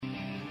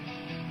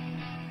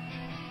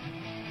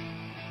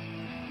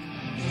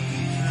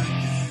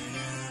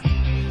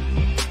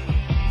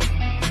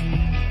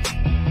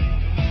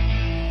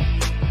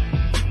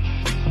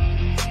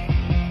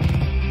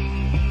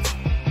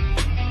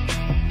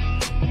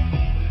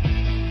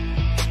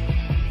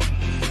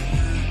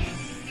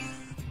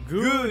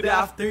Good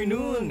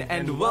afternoon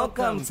and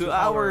welcome to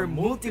our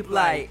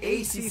Multiply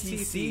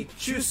ACCC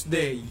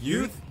Tuesday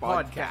Youth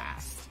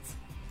Podcast.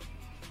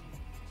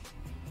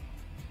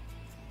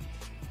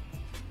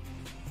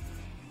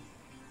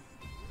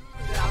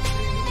 Good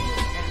afternoon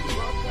and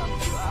welcome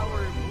to our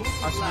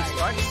As we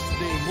start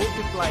the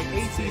Multiply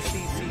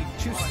ACCC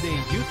Tuesday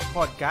Youth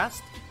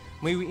Podcast,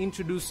 may we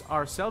introduce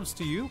ourselves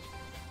to you.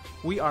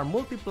 We are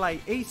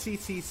Multiply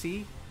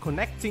ACCC,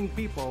 connecting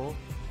people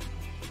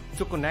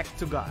to connect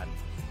to God.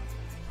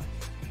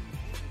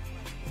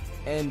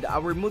 And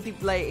our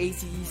Multiply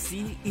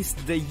ACCC is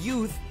the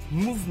Youth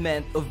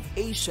Movement of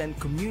Asian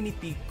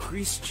Community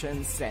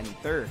Christian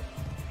Center,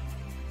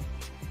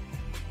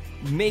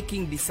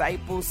 making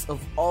disciples of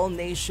all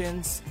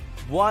nations,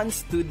 one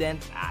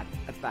student at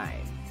a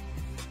time.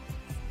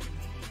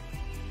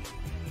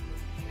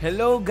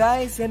 Hello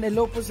guys, and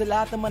hello po sa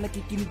lahat ng mga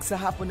nakikinig sa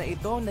hapon na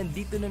ito.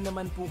 Nandito na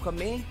naman po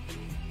kami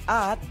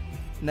at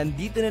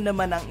nandito na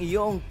naman ang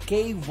iyong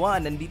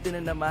K1. Nandito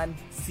na naman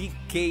si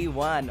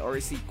K1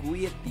 or si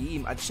Kuya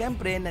Team. At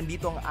syempre,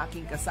 nandito ang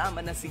aking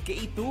kasama na si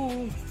K2.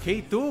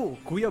 K2,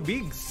 Kuya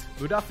Biggs,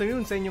 good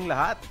afternoon sa inyong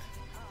lahat.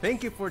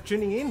 Thank you for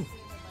tuning in.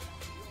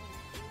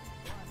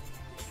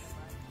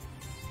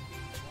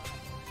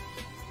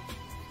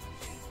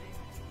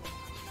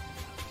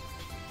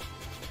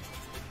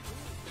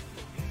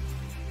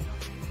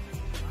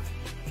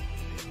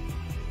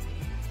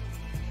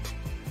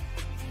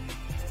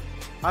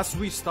 As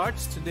we start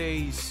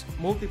today's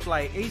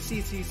Multiply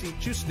ACCC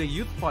Tuesday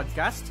Youth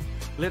Podcast,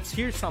 let's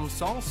hear some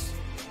songs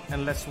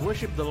and let's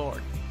worship the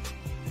Lord.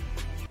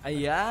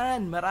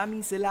 Ayan,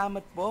 maraming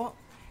salamat po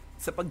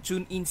sa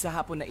pag-tune in sa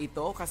hapon na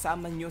ito.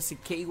 Kasama nyo si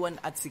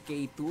K1 at si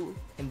K2.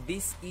 And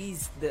this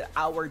is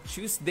our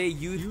Tuesday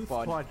Youth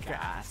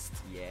Podcast.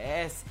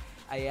 Yes,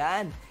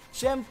 ayan.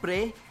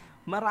 Syempre,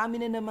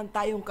 marami na naman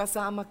tayong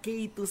kasama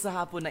K2 sa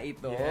hapon na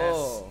ito.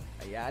 Yes.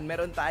 Ayan,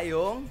 meron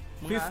tayong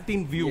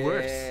 15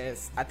 viewers. Yes.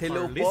 At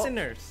hello po.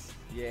 Listeners.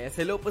 Yes,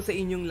 hello po sa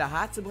inyong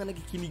lahat, sa mga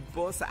nakikinig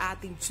po sa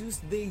ating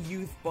Tuesday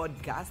Youth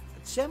Podcast.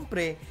 At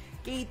syempre,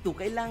 K2,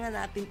 kailangan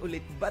natin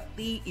ulit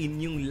batiin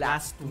yung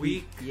last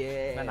week.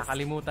 Yes. Na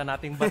nakalimutan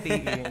nating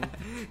batiin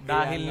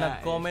dahil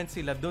nag-comment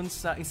sila dun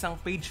sa isang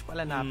page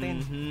pala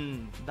natin.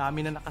 Dami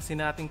na nakasi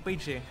nating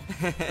page eh.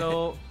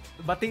 So,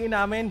 batiin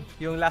namin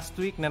yung last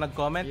week na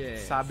nag-comment.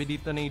 Yes. Sabi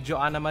dito ni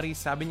Joanna Marie,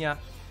 sabi niya,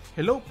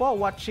 hello po,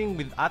 watching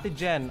with Ate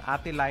Jen,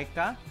 Ate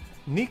Laika,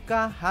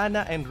 Nika,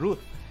 Hannah, and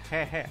Ruth.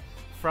 Hehe.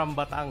 From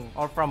Batang,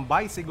 or from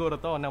Bay siguro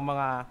to, ng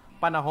mga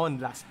panahon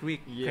last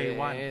week. Yes,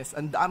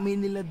 K1. ang dami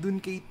nila dun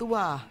kay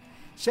Tuwa.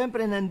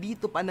 Siyempre,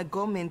 nandito pa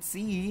nag-comment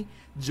si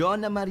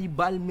Jonna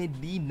Maribal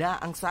Medina.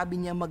 Ang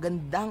sabi niya,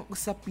 magandang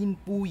usapin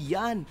po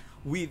yan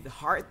with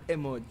heart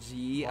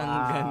emoji. Wow. Ang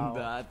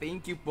ganda.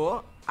 Thank you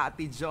po,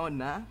 Ate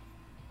Jonna.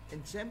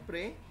 And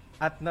siyempre,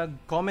 At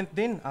nag-comment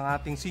din ang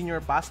ating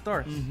senior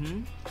pastor,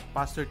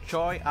 Pastor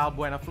Choi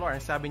Albuenaflor.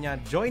 Sabi niya,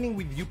 joining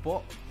with you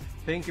po.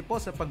 Thank you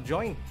po sa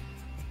pag-join.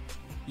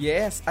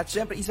 yes, at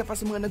syempre isa pa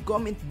sa mga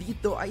nag-comment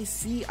dito ay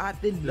si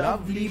Ate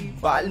Lovely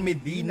Bal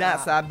Medina.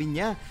 Sabi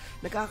niya,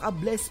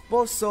 nakaka-bless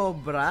po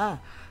sobra.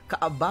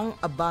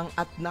 Kaabang-abang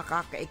at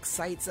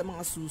nakaka-excite sa mga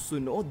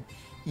susunod.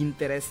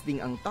 Interesting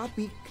ang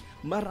topic.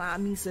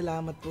 Maraming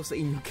salamat po sa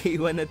inyo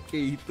K1 at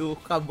K2.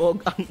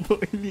 Kabog ang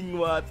boiling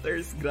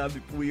waters.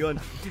 Grabe po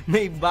yun.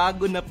 May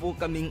bago na po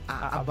kaming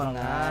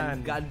aabangan.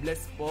 God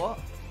bless po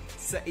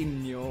sa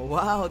inyo.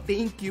 Wow,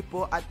 thank you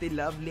po Ate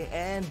Lovely,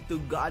 and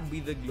to God be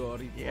the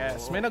glory po.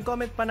 Yes, may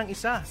nag-comment pa ng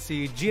isa,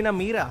 si Gina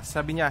Mira.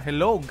 Sabi niya,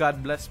 hello,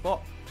 God bless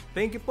po.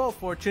 Thank you po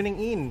for tuning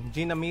in,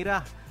 Gina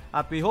Mira.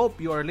 At we hope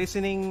you are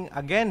listening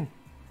again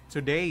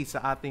today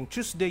sa ating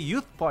Tuesday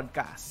Youth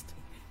Podcast.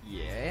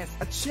 Yes.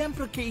 At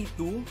syempre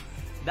K2,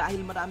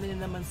 dahil marami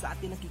na naman sa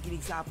atin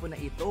nakikinig sa hapon na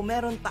ito,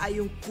 meron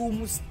tayong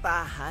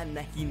kumustahan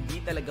na hindi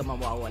talaga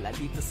mawawala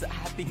dito sa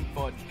ating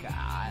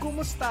podcast.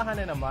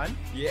 Kumustahan na naman?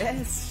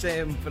 Yes,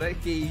 syempre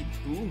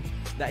K2.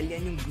 Dahil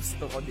yan yung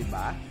gusto ko, di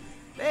ba?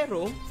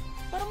 Pero,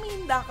 parang may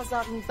hinda ka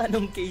sa aking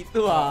tanong K2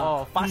 ha. Oo,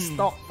 fast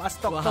talk. Fast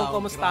talk Wow, tong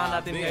kumustahan grabe,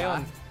 natin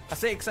ngayon.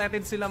 Kasi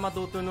excited sila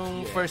matuto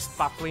nung first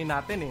pathway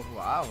natin eh.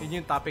 Wow.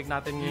 Yun yung topic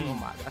natin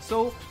ngayong umaga.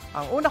 So,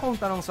 ang una kong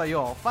tanong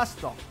sa'yo, fast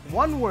talk.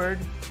 One word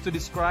to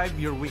describe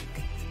your week.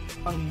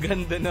 Ang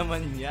ganda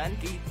naman yan,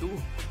 K2.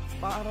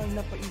 Parang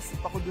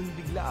napaisip ako dun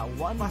bigla.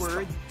 One Fast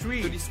word talk.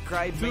 3, to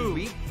describe my 2.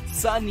 week.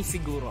 Sunny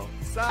siguro.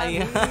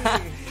 Sunny.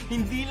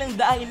 Hindi lang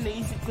dahil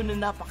naisip ko na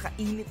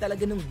napakainit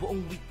talaga ng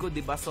buong week ko,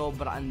 'di ba?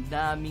 Sobra ang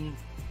daming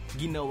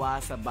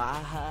ginawa sa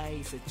bahay,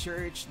 sa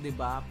church, 'di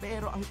ba?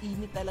 Pero ang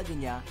init talaga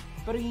niya,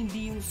 pero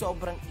hindi yung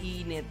sobrang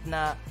init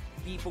na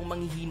tipong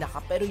manghihina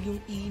ka, pero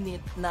yung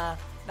init na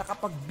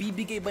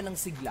nakapagbibigay ba ng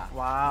sigla.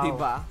 Wow. 'Di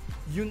ba?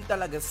 Yun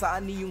talaga,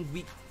 sunny yung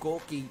week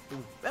ko, K2.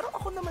 Pero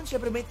ako naman,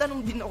 syempre, may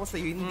tanong din ako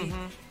sa'yo, hindi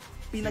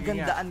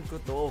pinagandaan ko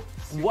to.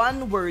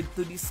 One word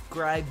to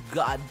describe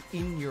God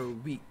in your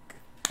week.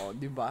 O,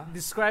 di ba?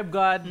 Describe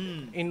God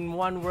in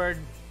one word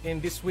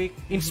in this week,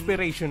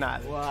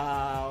 inspirational.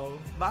 Wow.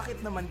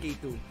 Bakit naman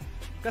K2?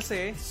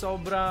 Kasi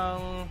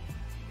sobrang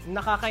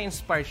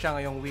nakaka-inspire siya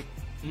ngayong week.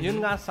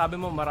 Yun nga, sabi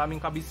mo, maraming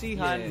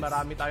kabisihan, Yes.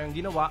 marami tayong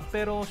ginawa,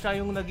 pero siya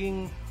yung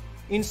naging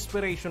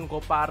inspiration ko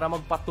para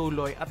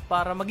magpatuloy at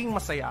para maging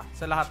masaya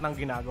sa lahat ng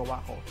ginagawa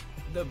ko.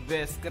 The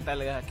best ka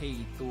talaga,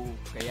 K2.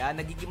 Kaya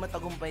nagiging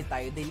matagumpay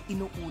tayo dahil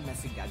inuuna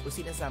si God o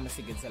sinasama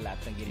si God sa lahat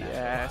ng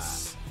ginagawa.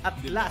 Yes. At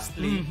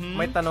lastly,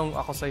 may tanong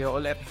ako sa'yo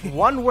ulit.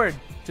 One word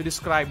to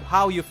describe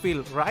how you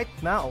feel right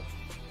now.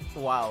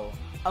 Wow.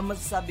 Ang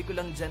masasabi ko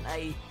lang dyan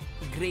ay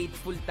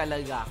grateful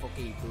talaga ako,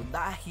 K2,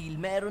 dahil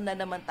meron na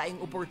naman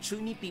tayong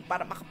opportunity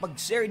para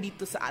makapag-share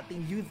dito sa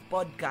ating youth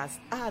podcast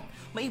at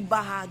may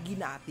bahagi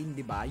natin,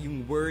 di ba,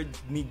 yung word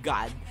ni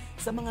God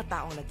sa mga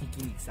taong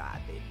nakikinig sa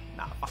atin.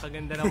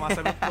 Napakaganda ng mga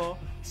sagot ko.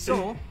 So,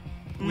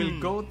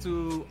 we'll go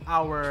to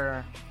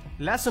our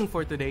lesson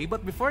for today.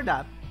 But before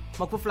that,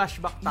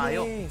 magpo-flashback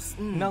tayo Yes.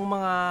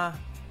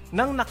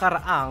 ng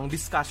nakaraang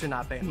discussion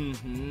natin.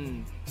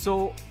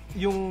 So,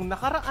 yung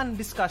nakaraan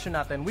discussion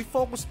natin, we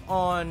focused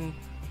on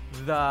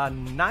the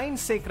 9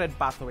 sacred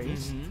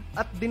pathways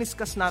at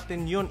diniscuss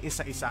natin yun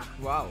isa-isa.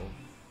 Wow.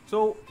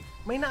 So,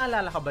 may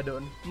naalala ka ba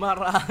doon?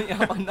 Marami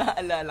akong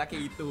naalala,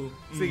 K2.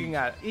 Sige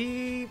nga,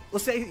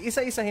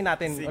 isa-isahin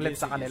natin Sige, ulit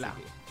sa sige, kanila.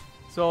 sige.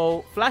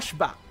 So,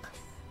 flashback.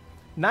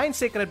 9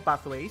 sacred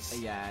pathways.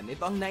 Ayan,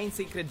 ito ang 9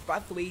 sacred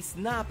pathways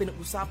na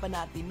pinag-usapan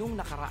natin nung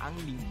nakaraang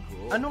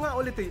linggo. Ano nga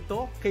ulit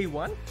ito?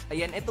 K1?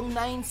 Ayan, itong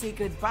 9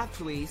 sacred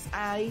pathways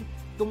ay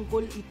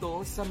tungkol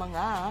ito sa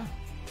mga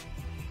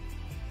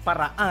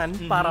Paraan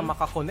para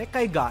makakonect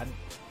kay God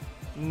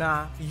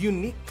na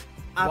unique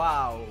at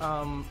Wow.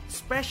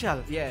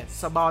 special Yes.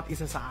 sa bawat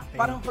isa sa atin.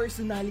 Parang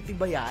personality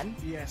ba yan?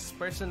 yes,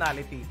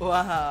 personality.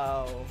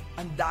 Wow!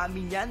 Ang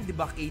dami niyan, di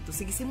ba, Kato?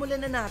 Sige, simulan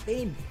na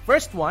natin.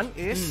 First one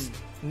is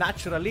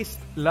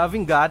naturalist,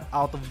 loving God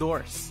out of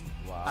doors.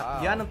 Wow. At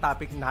yan ang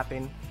topic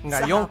natin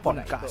ngayong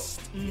hapon na podcast.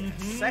 ito.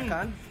 Yes.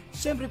 Second,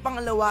 Siyempre,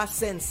 pangalawa,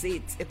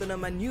 sensates. Ito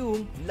naman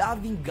yung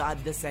loving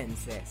God the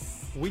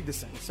senses. with the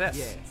senses.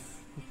 Yes.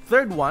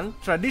 Third one,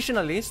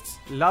 traditionalists,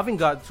 loving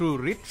God through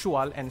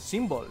ritual and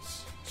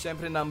symbols.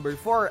 Siyempre, number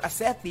 4,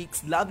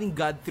 ascetics, loving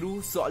God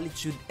through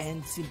solitude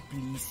and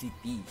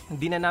simplicity.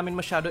 Hindi na namin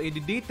masyado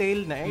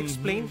i-detail na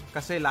i-explain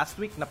kasi last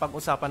week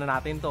napag-usapan na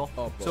natin to.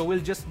 Opo. So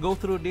we'll just go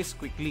through this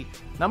quickly.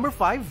 Number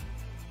 5,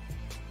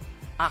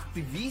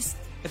 Activist,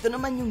 ito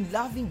naman yung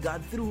loving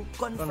God through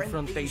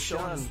confrontations.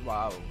 Confrontation.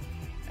 Wow.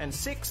 and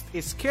sixth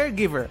is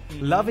caregiver,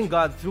 loving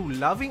God through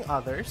loving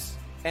others.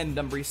 And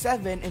number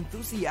 7,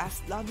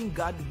 enthusiast, loving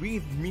God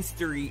with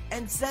mystery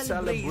and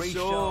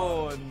celebration.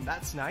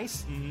 That's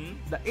nice.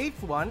 The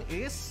eighth one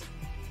is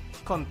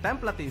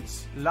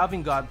contemplatives,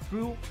 loving God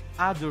through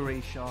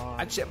adoration.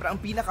 At syempre,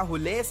 ang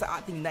pinakahuli sa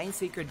ating 9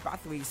 sacred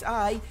pathways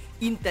ay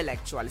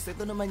intellectuals.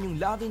 Ito naman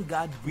yung loving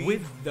God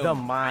with the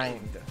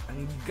mind.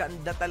 Ang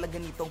ganda talaga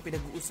nitong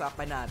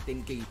pinag-uusapan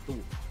natin, K2.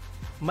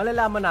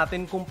 Malalaman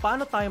natin kung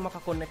paano tayo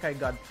makakonect kay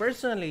God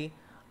personally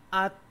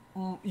at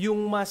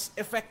yung mas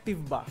effective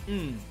ba.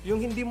 Yung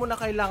hindi mo na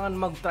kailangan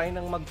mag-try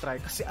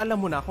kasi alam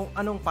mo na kung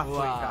anong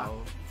pathway ka.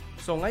 Wow.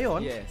 So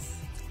ngayon, Yes.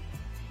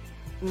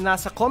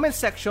 nasa comment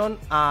section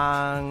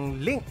ang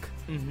link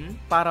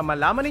para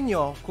malaman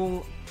ninyo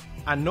kung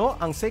ano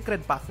ang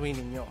sacred pathway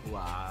ninyo.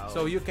 Wow.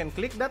 So you can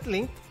click that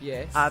link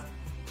Yes. at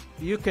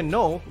you can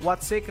know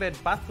what sacred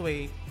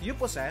pathway you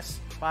possess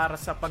para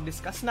sa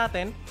pag-discuss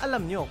natin,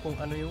 alam nyo kung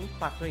ano yung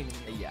pathway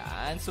ninyo.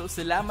 Ayan. So,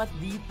 salamat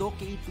dito,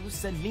 K2,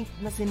 sa link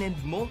na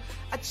sinend mo.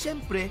 At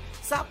syempre,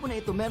 sa hapon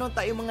na ito, meron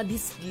tayong mga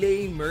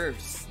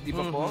disclaimers. Di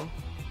ba po?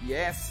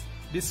 Yes.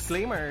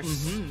 Disclaimers,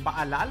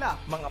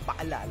 paalala, Mga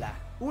paalala.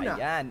 Una.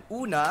 Ayan.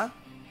 Una,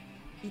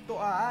 ito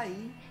ay...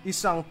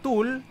 isang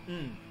tool,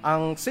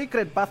 ang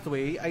sacred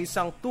pathway ay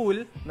isang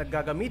tool na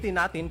gagamitin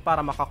natin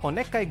para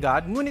makakonect kay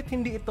God, ngunit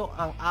hindi ito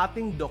ang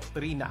ating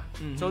doktrina.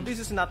 So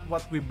this is not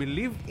what we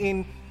believe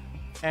in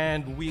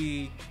and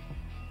we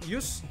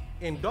use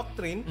in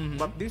doctrine,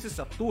 but this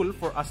is a tool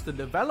for us to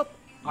develop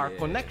our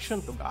Yes. connection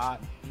to God.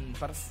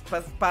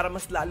 Para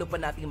mas lalo pa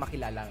nating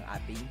makilala ang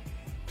ating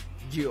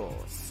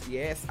Diyos.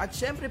 Yes. At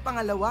syempre,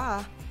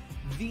 pangalawa,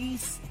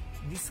 this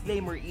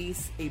disclaimer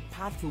is a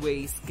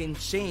pathways can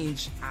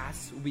change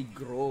as we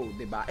grow,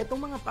 'di ba? Itong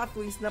mga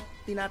pathways na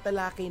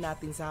tinatalakay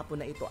natin sa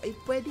hapon na ito ay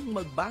pwedeng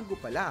magbago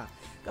pala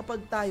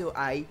kapag tayo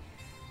ay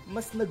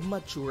mas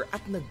nag-mature at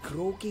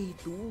nag-grow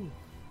K2,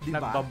 'di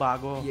ba?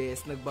 Nagbabago.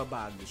 Yes,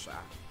 nagbabago siya.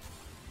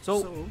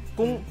 So,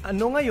 kung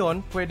ano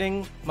ngayon,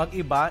 pwedeng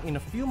mag-iba in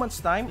a few months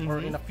time or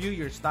in a few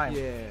years time.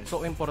 Yes.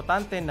 So,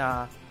 importante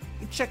na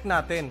i-check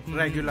natin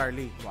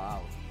regularly.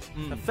 Wow.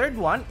 The third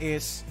one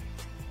is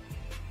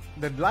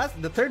the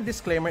third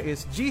disclaimer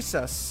is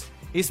Jesus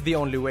is the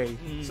only way.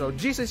 So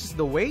Jesus is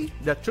the way,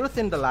 the truth,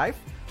 and the life.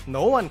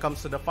 No one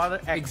comes to the Father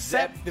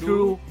except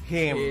through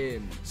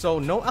Him. So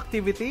no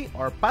activity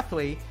or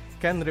pathway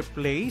can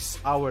replace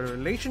our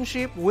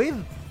relationship with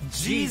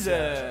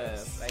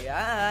Jesus.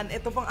 Ayan,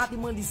 ito pang ating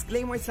mga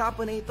disclaimer sa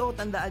hapon na ito.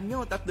 Tandaan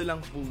nyo, 3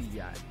 lang po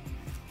yan.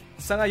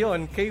 Sa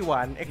ngayon,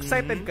 K1,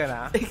 excited ka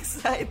na?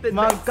 Excited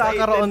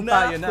Magkakaroon excited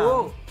tayo na. ako.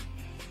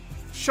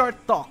 Short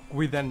talk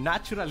with a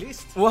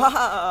naturalist.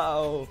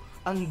 Wow!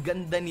 Ang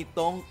ganda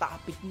nitong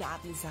topic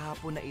natin sa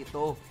hapon na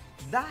ito.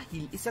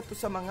 Dahil isa to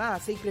sa mga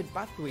sacred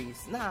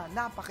pathways na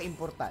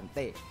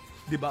napaka-importante.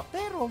 Diba?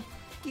 Pero,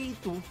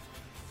 K2,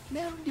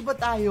 meron di ba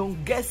tayong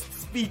guest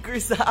speaker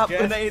sa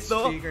hapon na ito?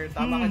 Guest speaker.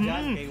 Tama ka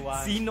dyan,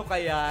 K1. Sino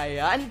kaya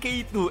yan?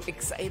 K2,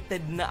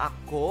 excited na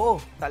ako.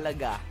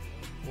 Talaga.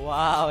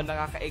 Wow,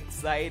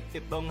 nakaka-excite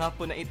itong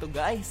hapon na ito,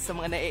 guys. Sa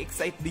mga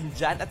na-excite din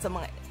dyan at sa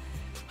mga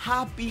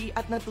happy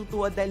at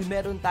natutuwa dahil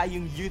meron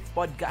tayong youth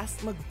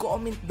podcast,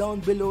 mag-comment down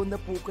below na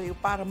po kayo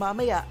para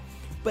mamaya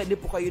pwede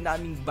po kayo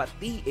naming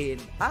batiin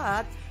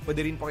at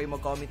pwede rin po kayo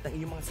mag-comment ng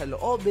inyong mga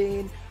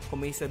saloobin. Kung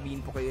may sabihin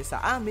po kayo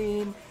sa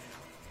amin,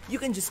 you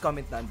can just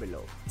comment down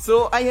below.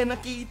 So, ayan na,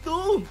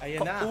 Kito.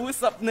 Ayan na.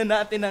 Kausap na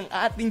natin ang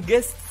ating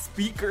guest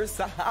speaker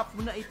sa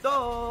hapon na ito.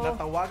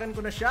 Natawagan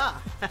ko na siya.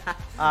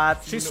 At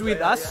she's Sino with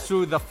kaya us yan?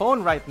 through the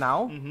phone right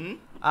now.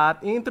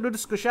 At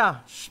i-introduce ko siya.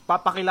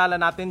 Papakilala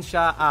natin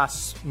siya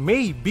as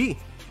Maybe.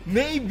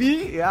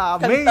 Maybe? Yeah,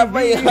 Kanta ba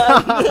Maybe.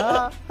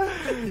 yan?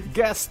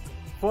 Guest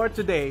for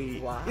today.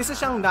 Wow. Isa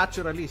siyang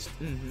naturalist.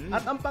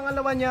 At ang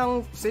pangalawa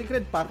niyang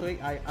sacred pathway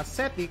ay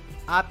ascetic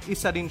at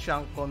isa din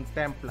siyang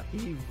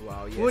contemplative.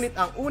 Wow, yes. Ngunit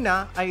ang una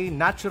ay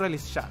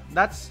naturalist siya.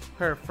 That's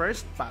her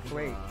first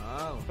pathway.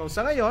 Wow. So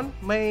sa ngayon,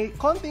 may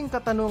konting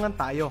katanungan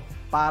tayo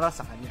para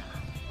sa kanya.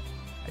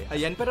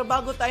 Ayan, pero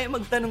bago tayo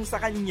magtanong sa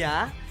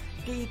kanya,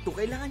 Kito,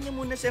 kailangan niya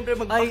muna siyempre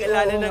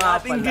magpakilala oo ng nga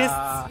ating pala. guest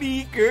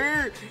speaker.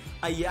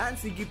 Ayan,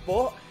 sige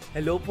po.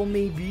 Hello po,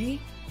 Maybe.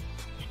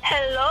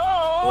 Hello!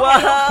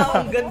 Wow!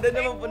 Ang ganda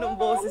naman po ng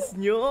boses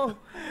nyo.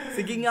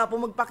 Sige nga po,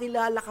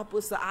 magpakilala ka po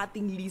sa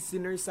ating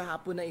listeners sa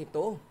hapon na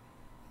ito.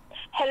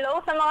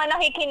 Hello sa mga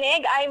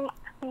nakikinig. I'm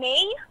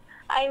May.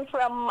 I'm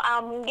from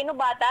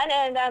Ginubatan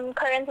and I'm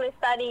currently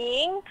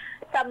studying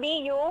sa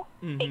BU,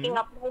 taking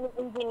up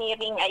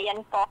engineering. Ayan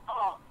po.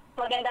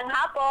 Magandang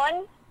hapon.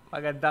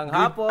 Magandang Good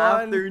hapon.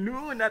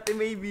 afternoon, Ate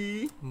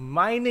Maybe.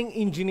 Mining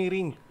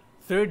Engineering.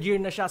 Third year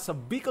na siya sa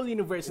Bicol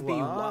University.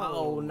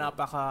 Wow.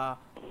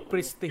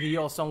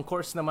 Napaka-prestihiyosong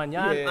course naman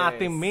yan, Yes.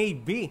 Ate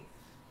Maybe.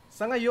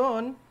 Sa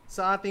ngayon,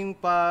 sa ating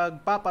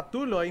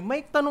pagpapatuloy,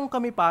 may tanong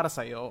kami para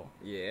sa'yo.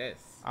 Yes.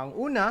 Ang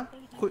una,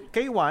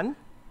 K1,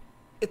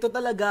 Ito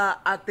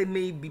talaga, Ate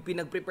Maybe,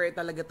 pinag-prepare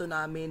talaga to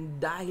namin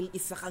dahil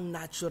isa kang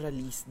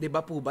naturalist. Diba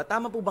po ba?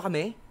 Tama po ba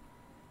kami?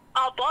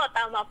 Opo,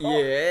 tama po.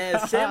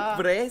 Yes,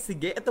 syempre.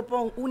 Sige, ito po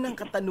ang unang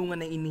katanungan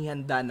na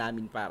inihanda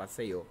namin para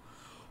sa'yo.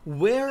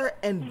 Where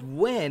and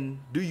when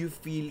do you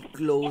feel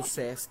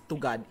closest to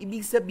God?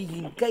 Ibig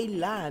sabihin,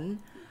 kailan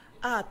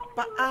at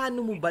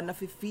paano mo ba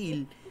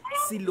nafe-feel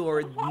si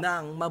Lord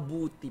ng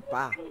mabuti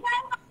pa?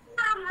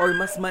 Or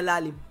mas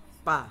malalim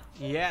pa?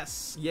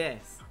 yes.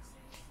 Yes.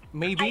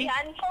 Maybe?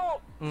 Ayan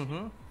po.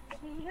 Mhm.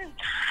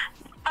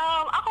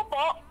 Ako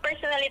po,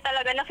 personally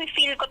talaga,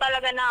 nafe-feel ko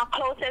talaga na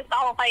closest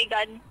ako kay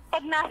God.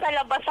 Pag nasa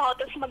labas ako,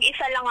 tapos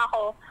mag-isa lang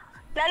ako,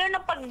 lalo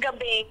na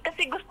paggabi,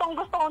 kasi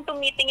gustong-gusto kong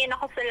tumitingin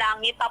ako sa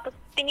langit, tapos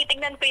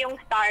tinitignan ko yung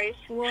stars.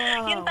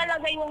 Wow. Yun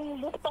talaga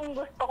yung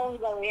gustong-gusto kong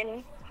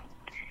gawin.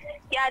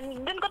 Yan,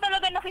 dun ko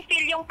talaga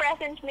nafe-feel yung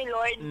presence ni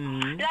Lord.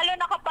 Lalo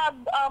na kapag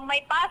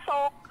may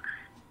pasok,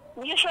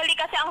 usually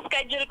kasi ang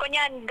schedule ko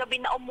niyan, gabi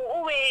na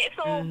umuuwi.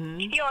 So,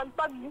 yun,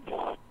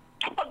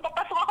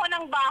 pagpapasok ako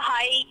ng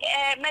bahay,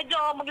 medyo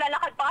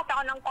maglalakad pa kasi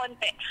ako ng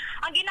konti.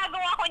 Ang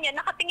ginagawa ko niyan,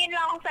 nakatingin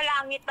lang ako sa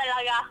langit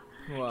talaga.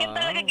 Wow. Yun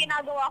talaga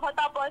ginagawa ko.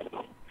 Tapos,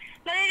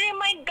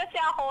 nare-remind kasi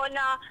ako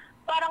na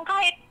parang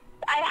kahit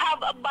I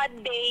have a bad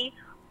day,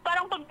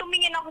 parang pag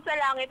tumingin ako sa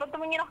langit, pag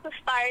tumingin ako sa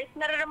stars,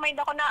 nare-remind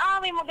ako na,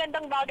 may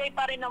magandang bagay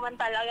pa rin naman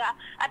talaga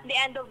at the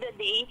end of the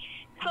day.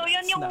 So,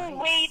 yun That's yung nice.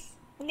 way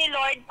ni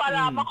Lord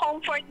para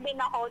ma-comfort din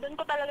ako. Doon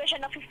ko talaga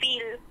siya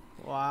nafe-feel.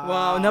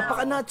 Wow,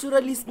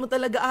 napaka-naturalist mo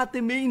talaga, Ate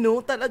May, no?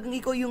 Talagang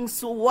ikaw yung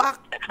suwak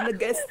na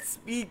guest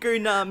speaker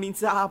namin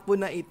sa hapon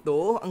na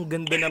ito. Ang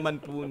ganda naman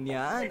po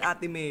niyan,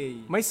 Ate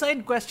May. May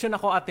side question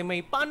ako, Ate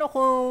May. Paano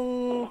kung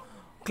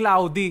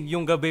cloudy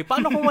yung gabi?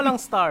 Paano kung walang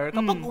star?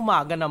 Kapag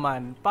umaga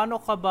naman, paano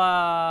ka ba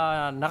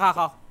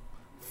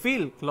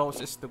nakaka-feel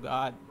closest to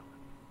God?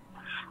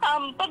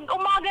 Pag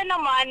umaga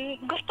naman,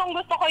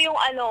 gustong-gusto ko yung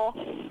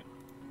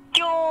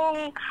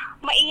yung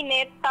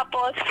mainit,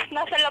 tapos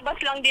nasa labas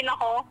lang din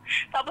ako.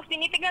 Tapos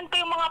tinitignan ko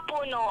yung mga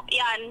puno,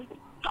 yan.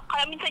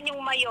 Kaya minsan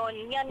yung mayon,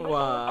 yan. Gusto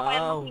ko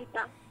kaya Wow.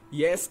 makita.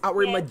 Yes,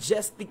 our Yes.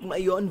 majestic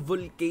Mayon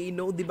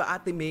volcano, di ba,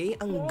 Ate May?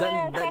 Ang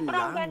ganda sobrang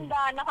lang. ganda,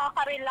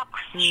 nakaka-relax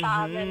siya.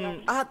 Ganun.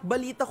 At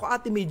balita ko,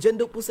 Ate May, dyan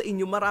daw po sa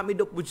inyo, marami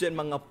daw po dyan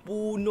mga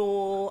puno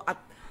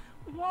at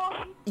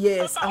Wow.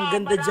 yes, Totoo, ang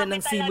ganda dyan ng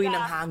marami simoy talaga.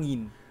 ng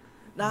hangin.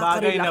 Bagay na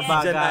Nakaka-relax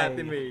dyan, bagay.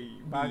 Ate May.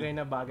 Bagay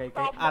na bagay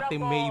kay Sobra Ate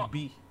po.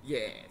 Maybe.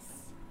 Yes.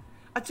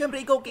 At syempre,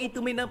 ikaw, Kate,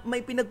 may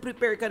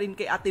pinag-prepare ka rin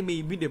kay Ate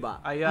Maybe, di ba?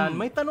 Ayan,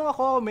 may tanong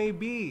ako,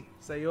 maybe,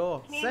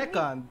 sa'yo.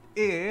 Second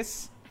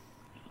is,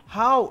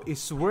 how is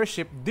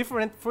worship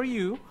different for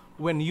you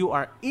when you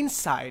are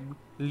inside,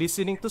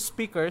 listening to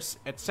speakers,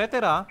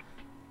 etc.,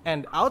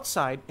 and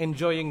outside,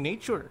 enjoying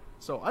nature?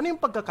 So, ano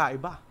yung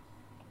pagkakaiba?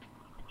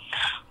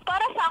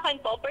 Para sa akin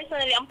po,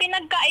 personally, ang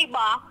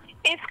pinagkaiba,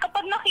 is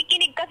kapag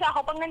nakikinig kasi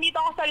ako, pag nandito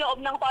ako sa loob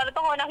ng kwarto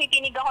ko,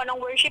 nakikinig ako ng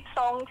worship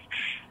songs,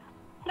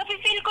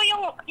 nafe-feel ko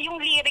yung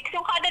lyrics,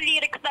 yung kada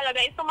lyrics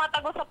talaga is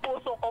tumatago sa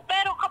puso ko.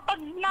 Pero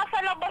kapag nasa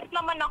labas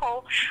naman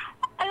ako,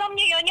 alam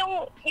niyo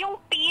yun, yung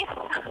peace,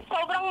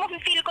 sobrang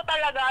mafe-feel ko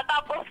talaga,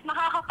 tapos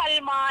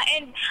nakakakalma,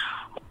 and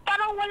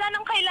parang wala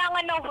nang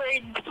kailangan na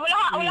words. Wala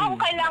akong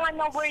kailangan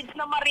na words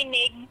na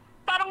marinig.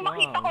 Parang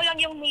makita ko lang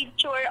yung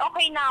nature,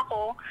 okay na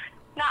ako.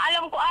 Na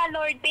alam ko,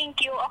 Lord, thank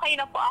you, okay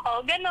na po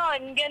ako.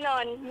 Ganon,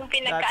 yung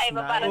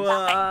pinagkaiba para sa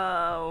akin.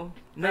 Wow!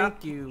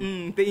 Thank you.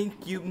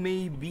 Thank you,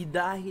 maybe.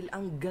 Dahil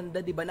ang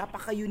ganda, di ba?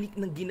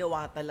 Napaka-unique ng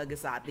ginawa talaga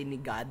sa atin ni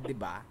God, di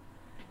ba?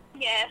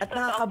 Yes, At totoo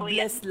po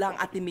yan. nakaka-bless lang,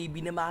 Ate Maybe,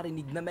 na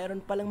marinig na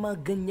meron palang mga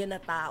ganyan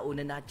na tao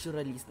na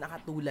naturalist na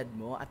katulad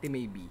mo, Ate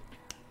Maybe.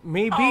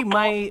 Maybe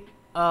may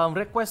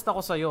request ako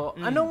sa'yo.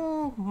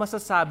 Anong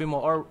masasabi mo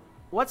or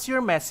what's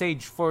your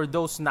message for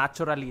those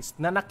naturalists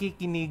na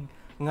nakikinig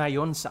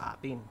ngayon sa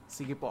atin?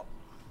 Sige po.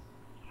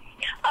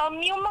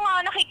 Yung mga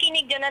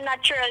nakikinig dyan na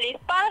naturalist,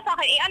 para sa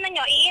akin,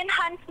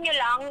 i-enhance nyo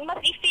lang, mas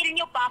i-feel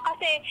nyo pa,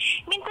 kasi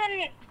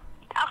minsan,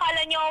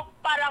 akala nyo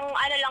parang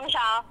lang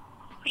siya,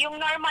 yung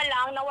normal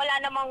lang, na wala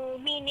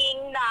namang meaning,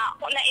 na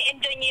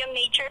i-enjoy nyo yung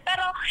nature.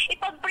 Pero,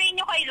 ipag-pray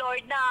nyo kay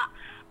Lord na,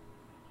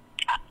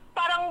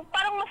 parang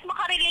mas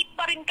makarelate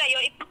pa rin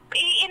kayo,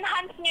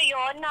 i-enhance nyo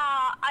yon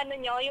na,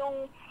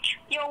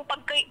 yung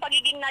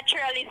pagiging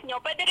naturalist nyo,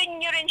 pwede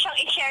rin nyo rin siyang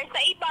i-share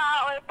sa iba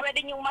or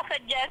pwede nyo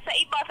masuggest sa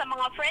iba, sa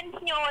mga friends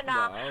nyo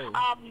na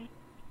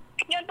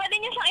yun, pwede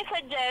nyo siyang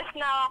i-suggest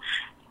na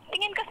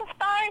tingin ka sa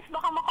stars,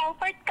 baka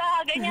ma-comfort ka,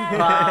 ganyan.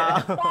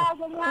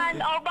 Ganyan.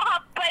 O baka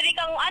pwede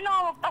kang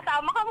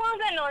magpasama ka, mga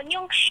ganon.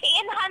 Yung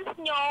i-enhance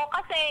nyo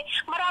kasi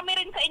marami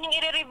rin sa inyong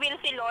i-reveal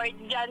si Lord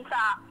dyan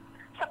sa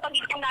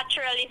pagiging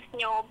naturalist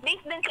nyo,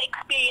 based din sa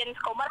experience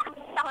ko, marami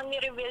sa akin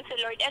ni-reveal si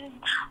Lord, and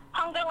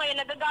hanggang ngayon,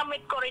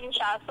 nagagamit ko rin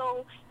siya.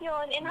 So,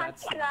 yun,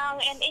 enhance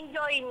lang and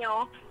enjoy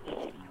nyo.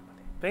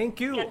 Thank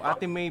you,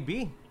 Ate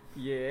Maybe.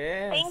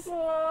 Yes. Thank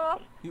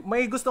you.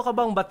 May gusto ka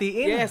bang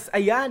batiin? Yes,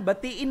 ayan,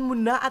 batiin mo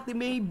na, Ate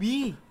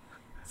Maybe.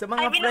 Sa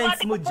mga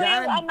friends mo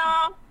dyan.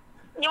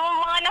 Yung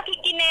mga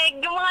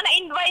nakikinig, yung mga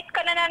na-invite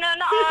ko na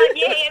nanonood.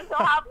 Yeah, I'm so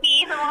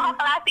happy. Sa mga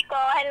kaklase ko,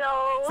 hello.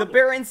 Sa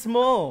parents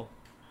mo.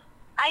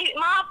 Ay,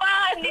 mga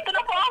pa, dito na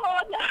po ako.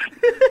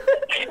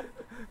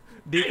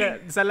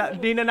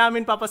 Di na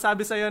namin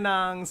papasabi sa'yo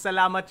ng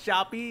salamat,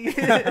 Shopee.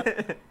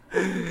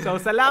 So,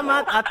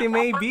 salamat, Ate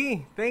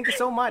Maybe. Thank you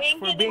so much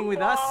for being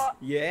with us.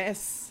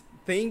 Yes.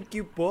 Thank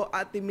you po,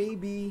 Ate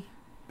Maybe.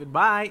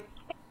 Goodbye.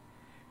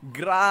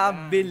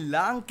 Grabe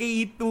lang,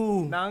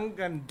 K2. Nang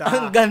ganda.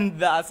 Ang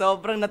ganda.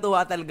 Sobrang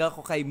natuwa talaga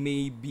ako kay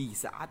Maybe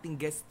sa ating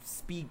guest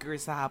speaker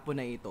sa hapon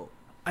na ito.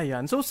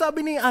 Ayan. So,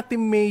 sabi ni Ate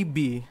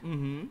Maybe,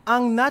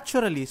 ang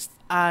naturalist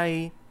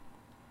ay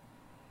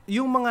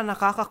yung mga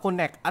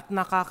nakaka-connect at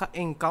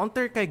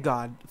nakaka-encounter kay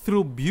God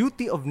through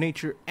beauty of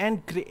nature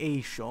and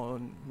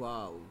creation.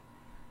 Wow.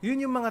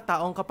 Yun yung mga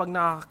taong kapag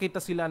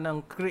nakakita sila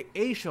ng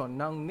creation,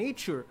 ng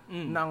nature,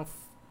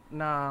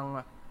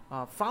 ng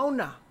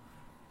fauna,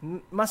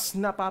 mas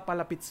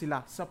napapalapit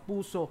sila sa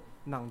puso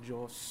ng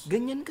Diyos.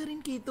 Ganyan ka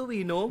rin,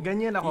 K2, no?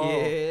 Ganyan ako.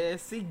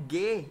 Yes,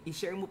 sige.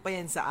 I-share mo pa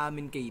yan sa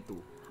amin,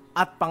 K2.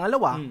 At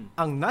pangalawa,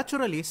 ang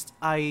naturalist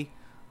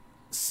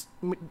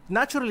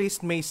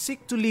may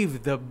seek to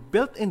leave the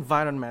built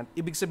environment.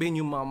 Ibig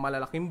sabihin yung mga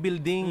malalaking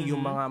building,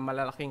 yung mga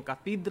malalaking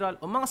cathedral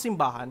o mga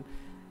simbahan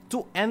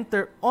to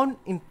enter on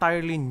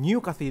entirely new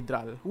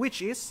cathedral,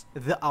 which is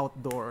the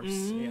outdoors.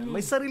 Yan.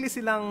 May sarili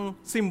silang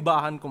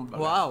simbahan,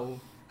 kumbaga.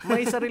 Wow.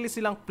 May sarili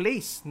silang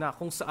place na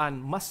kung saan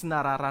mas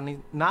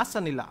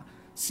nararanasan nila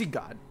si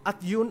God, at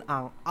yun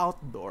ang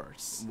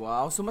outdoors.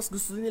 Wow, so mas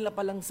gusto nila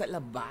palang sa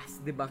labas,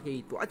 'di ba,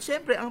 K2? At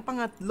syempre, ang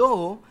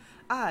pangatlo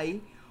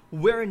ay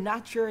where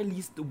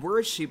naturalist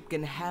worship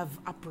can have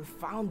a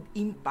profound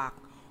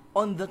impact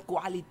on the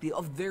quality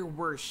of their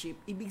worship.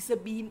 Ibig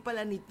sabihin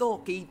pala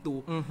nito,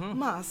 K2,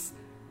 mas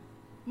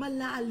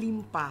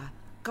malalim pa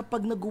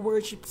kapag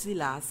nag-worship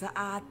sila sa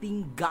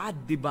ating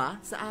God, 'di ba?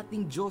 Sa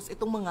ating Diyos,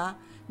 itong mga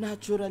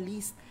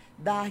naturalist,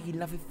 dahil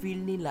nafe-feel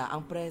nila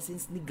ang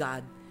presence ni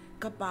God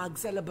kapag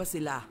sa labas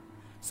sila.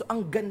 So,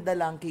 ang ganda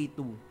lang,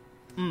 K2.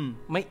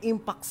 May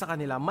impact sa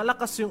kanila.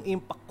 Malakas yung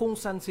impact kung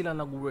saan sila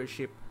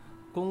nag-worship.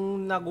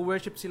 Kung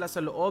nag-worship sila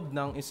sa loob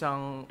ng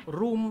isang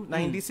room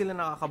na hindi sila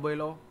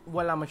nakakabuelo,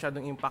 wala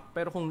masyadong impact.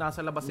 Pero kung nasa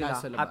labas sila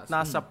at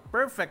nasa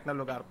perfect na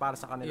lugar para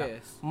sa kanila,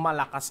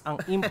 malakas ang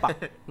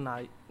impact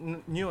na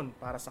yun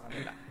para sa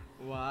kanila.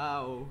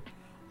 Wow.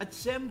 At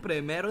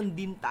syempre, meron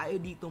din tayo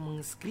dito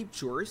mga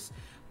scriptures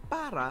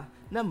para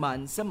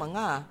naman sa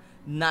mga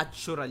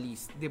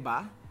naturalist, 'di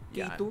ba?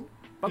 K2?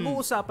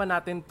 Pag-uusapan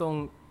natin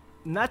tong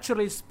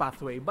naturalist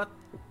pathway, but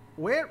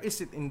where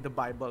is it in the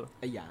Bible?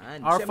 Ayan.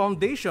 Our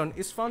foundation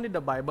is found in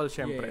the Bible,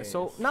 syempre. Yes.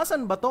 So,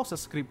 nasan ba to sa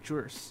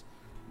scriptures?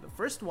 The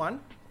first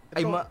one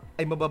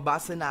ay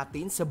mababasa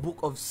natin sa Book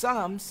of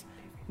Psalms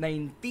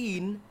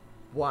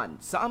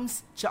 19:1.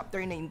 Psalms chapter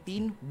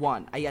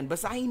 19:1. Ayan,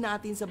 basahin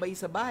natin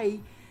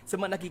sabay-sabay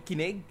sa mga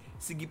nakikinig.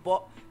 Sige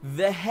po.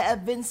 The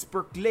heavens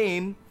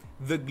proclaim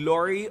the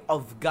glory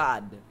of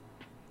God.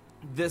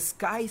 The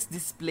skies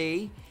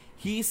display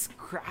His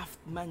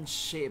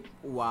craftsmanship.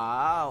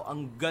 Wow,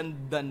 ang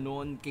ganda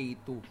nun,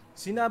 K2.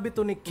 Sinabi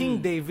to ni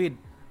King David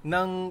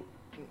ng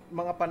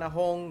mga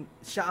panahong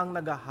siya ang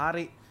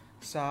nagahari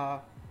sa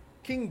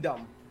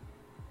kingdom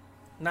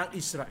ng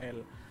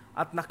Israel.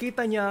 At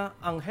nakita niya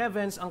ang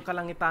heavens, ang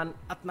kalangitan,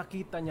 at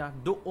nakita niya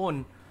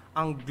doon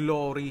ang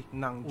glory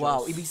ng Diyos.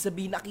 Wow, ibig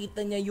sabihin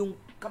nakita niya yung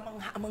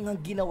kamangha-manghang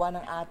ginawa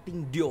ng ating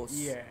Diyos.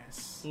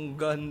 Yes. Ang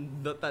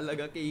ganda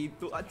talaga,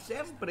 K2. At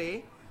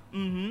syempre,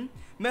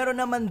 meron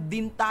naman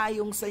din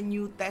tayong sa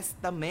New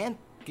Testament,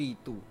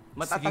 K2.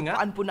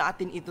 Matatagpuan po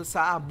natin ito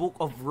sa Book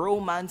of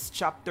Romans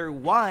chapter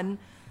 1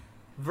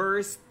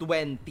 verse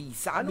 20.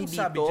 Sabi Anong dito,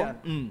 sabi dyan?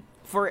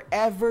 For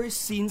ever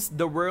since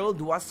the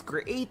world was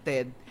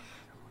created,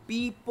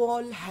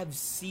 people have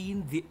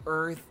seen the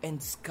earth and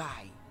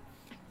sky.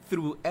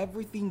 Through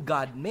everything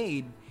God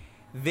made,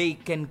 they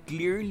can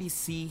clearly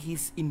see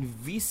His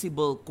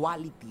invisible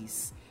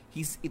qualities,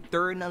 His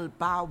eternal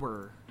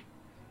power,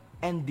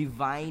 and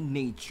divine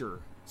nature.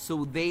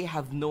 So they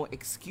have no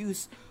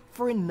excuse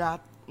for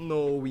not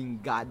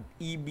knowing God.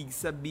 Ibig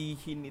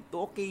sabihin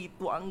nito, okay,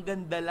 ito ang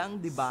ganda lang,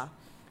 di ba?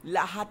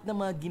 Lahat ng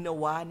mga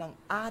ginawa ng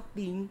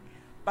ating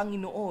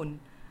Panginoon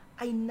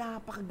ay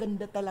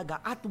napakaganda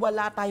talaga at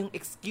wala tayong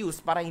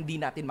excuse para hindi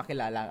natin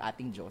makilala ang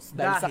ating Diyos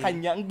dahil sa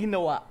kanyang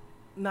ginawa.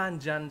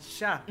 Nandyan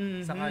siya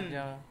sa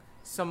kanya,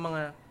 sa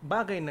mga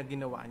bagay na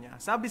ginawa niya.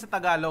 Sabi sa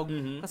Tagalog,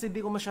 kasi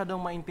di ko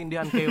masyadong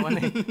maintindihan kayo.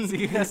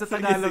 Sige nga sa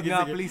Tagalog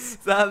nga, please.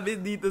 Sabi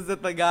dito sa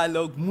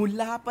Tagalog,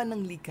 mula pa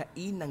ng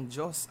likhain ng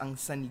Diyos ang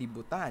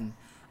sanlibutan,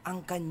 ang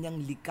kanyang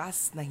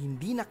likas na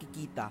hindi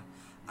nakikita,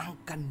 ang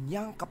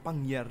kanyang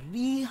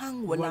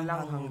kapangyarihang walang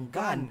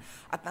hanggan,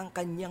 at ang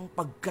kanyang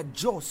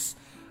pagka-Diyos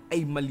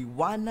ay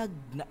maliwanag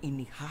na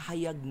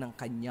inihahayag ng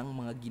kanyang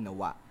mga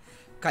ginawa.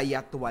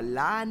 Kaya't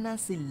wala na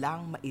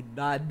silang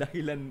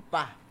maidadahilan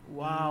pa.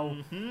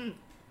 Wow.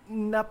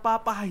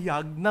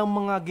 Napapahayag ng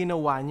mga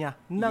ginawa niya,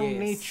 ng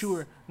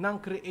nature, ng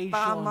creation.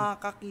 Tama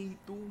ka,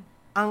 Kito.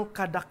 Ang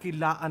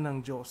kadakilaan ng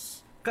Diyos.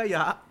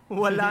 Kaya,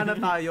 wala na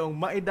tayong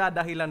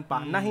maidadahilan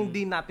pa na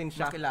hindi natin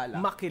siya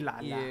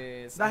makilala.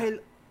 Yes. Dahil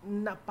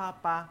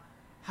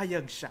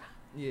napapahayag siya.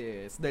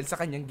 Yes, dahil sa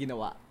kanyang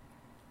ginawa.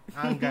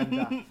 Ang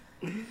ganda.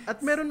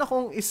 At meron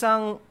akong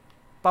isang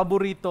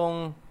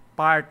paboritong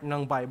part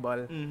ng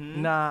Bible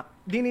na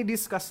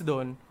dinidiscuss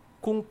doon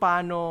kung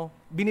paano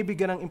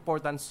binibigyan ng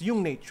importance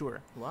yung nature.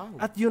 Wow.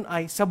 At yun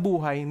ay sa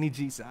buhay ni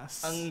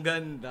Jesus. Ang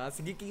ganda.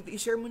 Sige, Kito,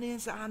 i-share mo na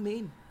yan sa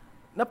amin.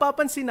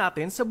 Napapansin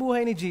natin sa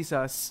buhay ni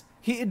Jesus,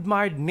 He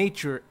admired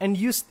nature and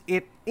used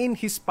it in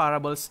His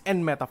parables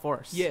and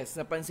metaphors. Yes,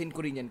 napansin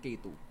ko rin yan,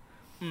 Kito.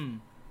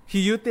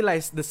 He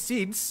utilized the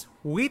seeds,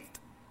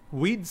 wheat,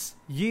 weeds,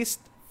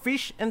 yeast,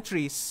 fish and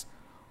trees,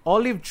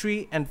 olive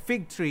tree and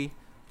fig tree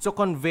to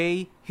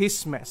convey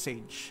His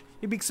message.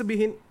 Ibig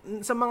sabihin,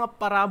 sa mga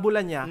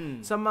parabola niya,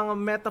 sa mga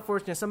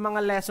metaphors niya, sa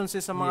mga lessons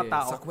niya sa mga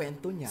tao, sa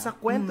kwento niya. Sa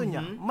kwento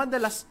niya,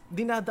 madalas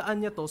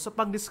dinadaan niya to sa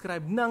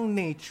pag-describe ng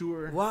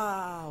nature.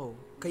 Wow!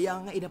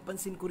 Kaya nga,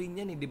 inapansin ko rin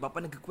yan eh, di ba? Pa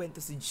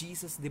nagkikwento si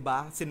Jesus, di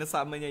ba?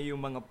 Sinasama niya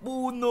yung mga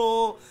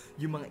puno,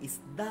 yung mga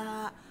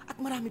isda, at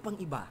marami pang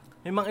iba.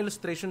 May mga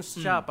illustrations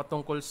siya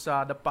patungkol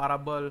sa the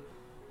parable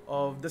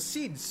of the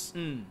seeds.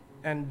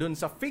 And dun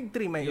sa fig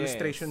tree, may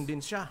illustration din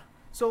siya.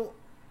 So,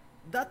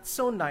 that's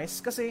so nice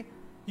kasi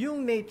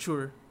yung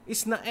nature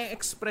is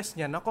na-express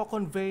niya,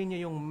 nako-convey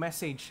niya yung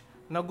message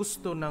na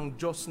gusto ng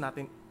Diyos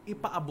natin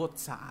ipaabot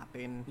sa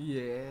atin.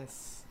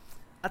 Yes.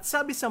 At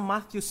sabi sa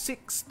Matthew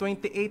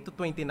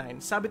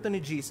 6:28-29, sabi to ni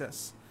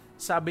Jesus,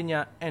 sabi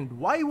niya, "And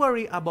why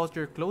worry about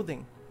your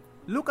clothing?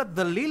 Look at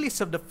the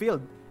lilies of the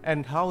field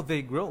and how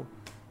they grow.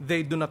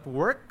 They do not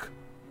work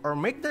or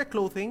make their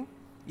clothing,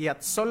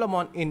 yet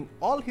Solomon in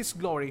all his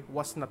glory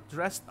was not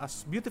dressed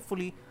as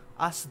beautifully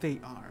as they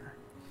are."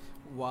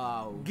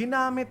 Wow.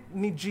 Ginamit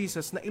ni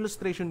Jesus na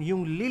illustration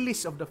yung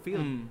lilies of the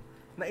field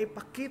na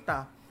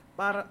ipakita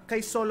para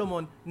kay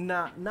Solomon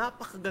na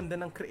napakaganda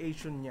ng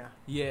creation niya.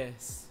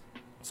 Yes.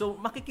 So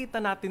makikita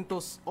natin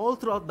to all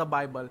throughout the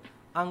Bible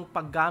ang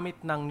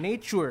paggamit ng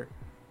nature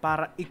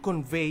para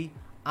i-convey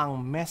ang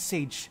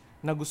message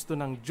na gusto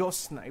ng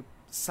Diyos na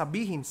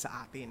sabihin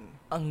sa atin.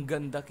 Ang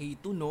ganda,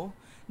 Kito, no?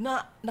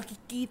 Na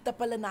nakikita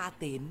pala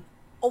natin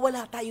o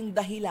wala tayong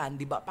dahilan,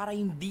 di ba? Para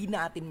hindi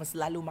natin mas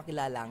lalo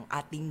makilala ang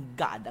ating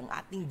God, ang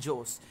ating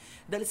Diyos.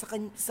 Dahil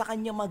sa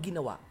kanya mga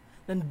ginawa,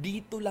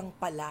 nandito lang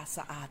pala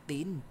sa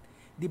atin.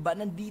 Di ba?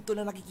 Nandito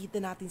lang nakikita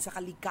natin sa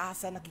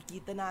kalikasan,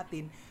 nakikita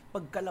natin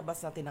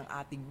pagkalabas natin ng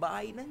ating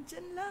bahay,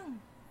 nandyan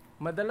lang.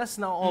 Madalas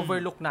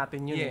na-overlook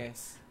natin yun.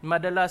 Yes.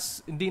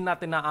 Madalas hindi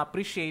natin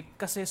na-appreciate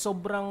kasi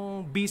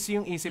sobrang busy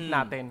yung isip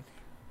natin.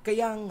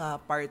 Kaya nga,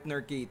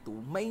 partner K2,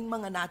 may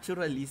mga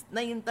naturalist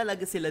na yun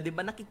talaga sila, di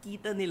ba?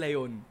 Nakikita nila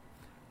yun.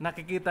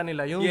 Nakikita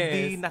nila yung Yes.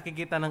 di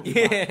nakikita ng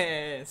iba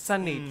Yes.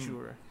 sa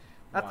nature.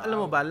 At Wow. alam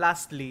mo ba,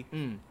 lastly,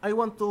 I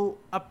want to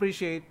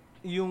appreciate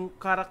yung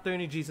character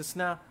ni Jesus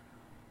na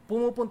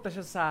pumupunta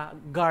siya sa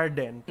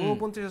garden,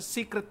 pumupunta siya sa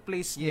secret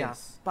place niya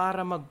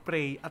para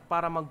mag-pray at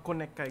para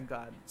mag-connect kay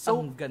God. So,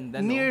 ang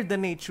ganda, near the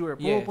nature,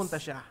 pumupunta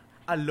siya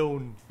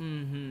alone.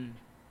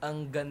 Ang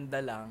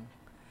ganda lang.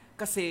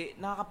 Kasi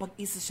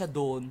nakakapag-isa siya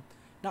doon,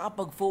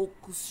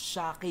 nakapag-focus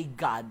siya kay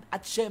God,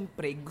 at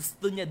syempre,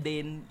 gusto niya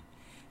din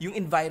yung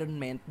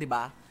environment, di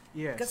ba?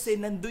 Yes.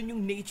 Kasi nandun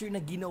yung nature na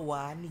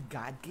ginawa ni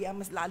God, kaya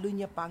mas lalo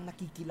niya pang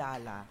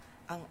nakikilala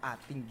ang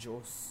ating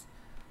Diyos.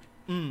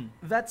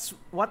 That's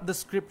what the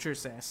scripture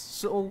says.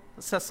 So,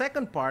 sa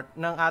second part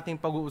ng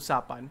ating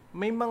pag-uusapan,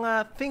 may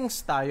mga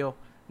things tayo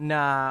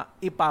na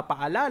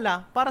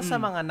ipapaalala para sa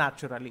mga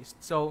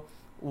naturalists. So,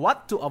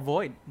 what to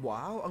avoid?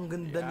 Wow, ang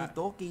ganda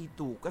nito,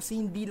 K2.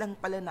 Kasi hindi lang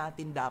pala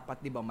natin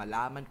dapat, di ba,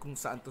 malaman kung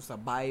saan to sa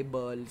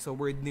Bible, sa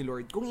word ni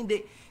Lord. Kung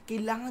hindi,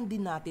 kailangan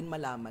din natin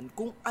malaman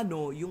kung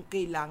ano yung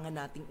kailangan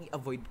nating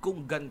i-avoid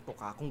kung ganito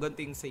ka, kung ganito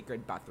yung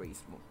sacred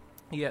pathways mo.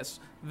 Yes.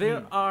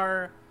 There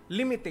are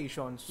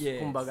limitations.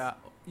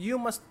 Kumbaga, you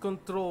must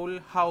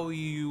control how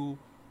you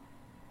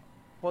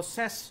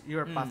possess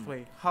your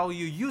pathway, how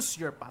you use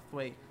your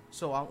pathway.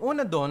 So, ang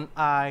una doon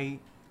ay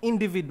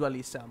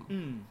individualism.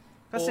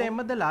 Kasi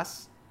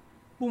madalas,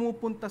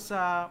 pumupunta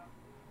sa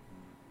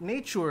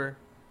nature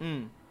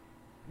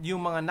yung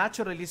mga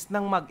naturalist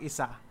ng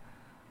mag-isa.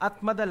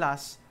 At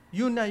madalas,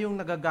 yun na yung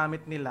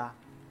nagagamit nila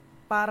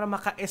para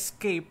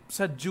maka-escape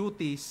sa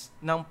duties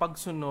ng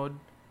pagsunod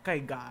kay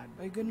God.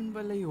 Ay, ganun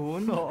pala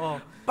yun? Oo.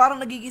 Parang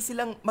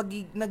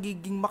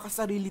nagiging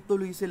makasarili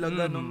tuloy sila,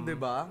 ganun, di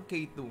ba?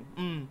 K2.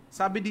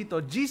 Sabi dito,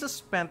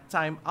 Jesus spent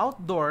time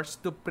outdoors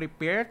to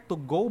prepare to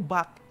go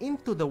back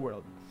into the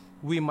world.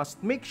 We must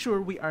make sure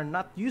we are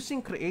not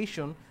using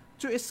creation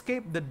to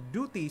escape the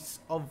duties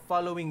of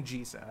following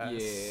Jesus.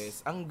 Yes,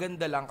 ang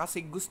ganda lang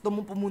kasi gusto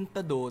mo pumunta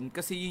doon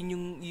kasi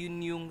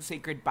yun yung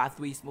sacred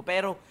pathways mo,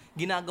 pero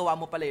ginagawa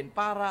mo pala yun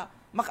para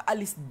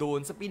makaalis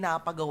doon sa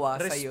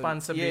pinapagawa sa iyo.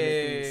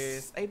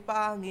 Responsibilities. Yes. Ay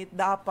pangit,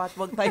 dapat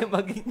wag tayo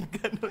maging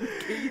ganun,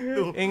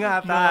 K2.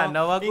 Ingatan,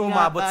 na wag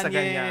umabot sa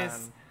ganyan.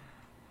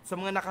 Sa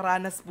mga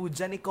nakaranas po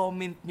dyan,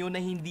 i-comment nyo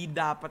na hindi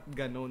dapat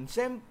ganun.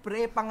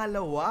 Siyempre,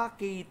 pangalawa,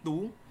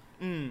 K2,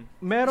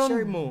 meron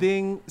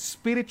ding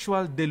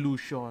spiritual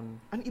delusion.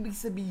 Ano ibig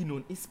sabihin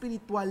nun?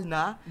 Spiritual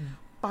na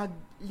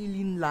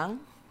paglilinlang?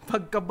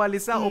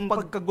 Pagkabalisa o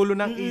pagkagulo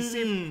ng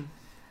isip.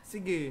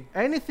 Sige.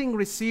 Anything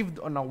received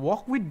on a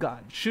walk with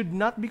God should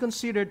not be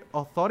considered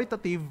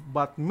authoritative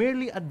but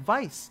merely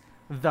advice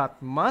that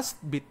must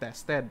be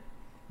tested.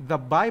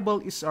 The Bible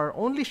is our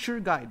only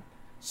sure guide.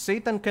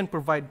 Satan can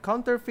provide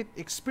counterfeit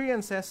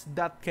experiences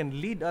that can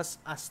lead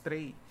us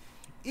astray.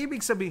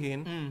 Ibig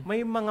sabihin, may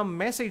mga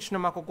message na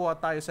makukuha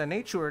tayo sa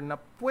nature na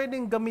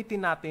pwedeng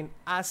gamitin natin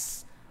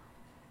as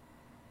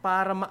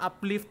para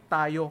ma-uplift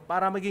tayo,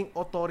 para maging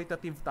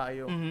authoritative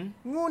tayo.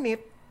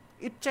 Ngunit,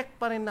 i-check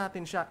pa rin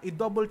natin siya,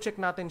 i-double check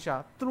natin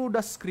siya through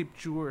the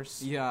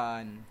scriptures.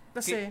 Yan.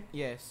 Kasi,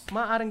 yes,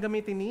 maaaring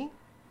gamitin ni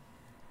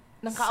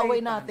ng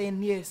kaaway Satan natin,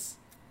 yes.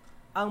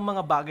 ang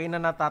mga bagay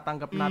na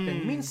natatanggap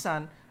natin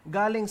minsan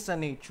galing sa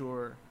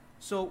nature.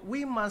 So,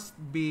 we must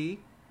be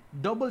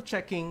double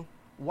checking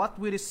what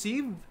we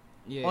received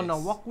on a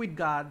walk with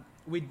God,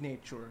 with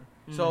nature.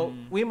 So,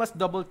 we must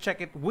double check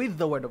it with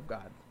the Word of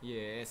God.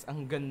 Yes,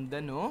 ang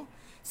ganda, no?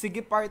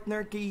 Sige,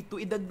 partner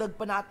K2, idagdag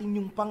pa natin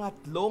yung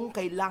pangatlong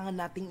kailangan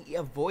nating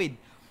i-avoid.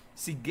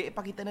 Sige,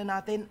 ipakita na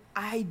natin,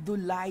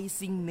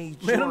 idolizing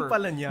nature. Meron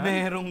pala niyan?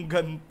 Merong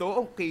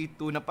ganto,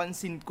 K2.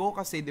 Napansin ko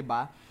kasi, di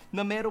ba,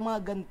 na merong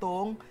mga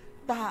gantong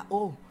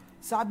tao.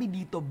 Sabi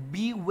dito,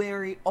 be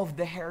wary of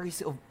the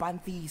heresy of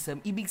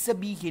pantheism. Ibig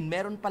sabihin,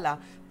 meron pala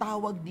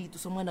tawag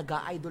dito sa mga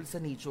nag-a-idol sa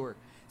nature.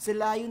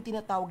 Sila yung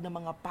tinatawag na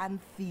mga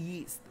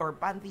pantheist or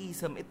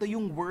pantheism. Ito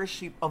yung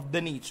worship of the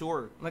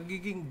nature.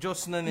 Nagiging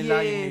Diyos na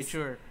nila yung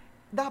nature.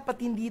 Dapat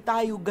hindi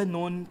tayo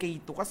ganun,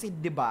 K2. Kasi,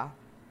 di ba,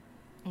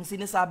 ang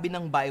sinasabi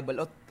ng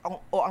Bible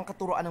o ang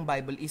katuruan ng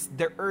Bible is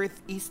the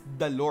earth is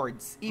the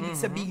Lord's. Ibig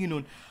sabihin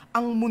nun,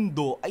 ang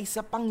mundo ay sa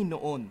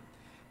Panginoon.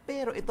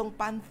 Pero itong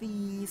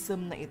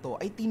pantheism na ito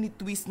ay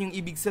tinitwist niyang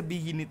ibig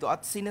sabihin nito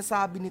at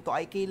sinasabi nito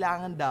ay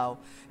kailangan daw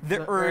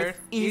the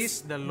earth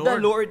is the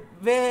Lord.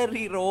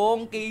 Very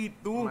wrong,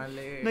 K2.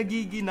 Mali.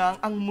 Nagiginang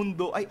ang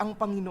mundo ay ang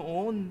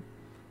Panginoon.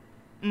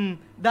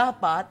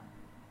 Dapat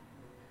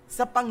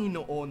sa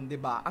Panginoon, 'di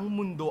ba? Ang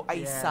mundo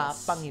ay sa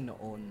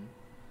Panginoon.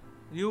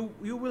 You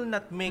will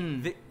not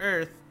make the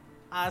earth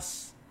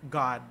as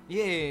God.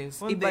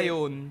 Yes, Kundi, iba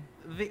yun.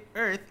 The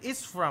earth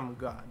is from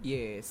God.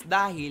 Yes,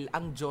 dahil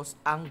ang Diyos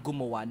ang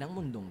gumawa ng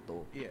mundong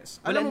to.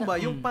 Yes. Wala Alam mo na- ba,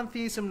 yung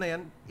pantheism na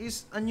yan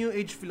is a new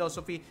age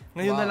philosophy.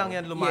 Ngayon na lang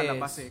yan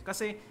lumalabas Yes.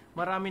 Kasi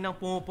marami nang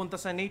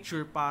pumupunta sa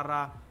nature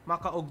para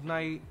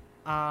makaugnay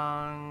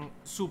ang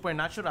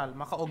supernatural,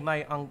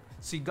 makaugnay ang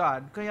si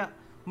God. Kaya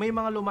may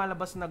mga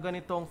lumalabas na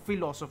ganitong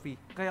philosophy.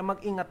 Kaya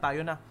mag-ingat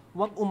tayo na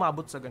huwag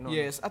umabot sa ganun.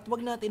 Yes, at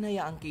wag natin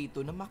hayaan,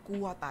 Kito, na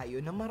makuha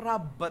tayo, na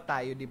maraba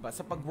tayo, di ba,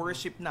 sa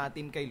pag-worship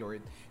natin kay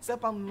Lord, sa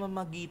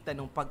pamamagitan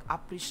ng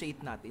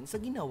pag-appreciate natin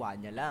sa ginawa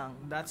niya lang.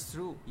 That's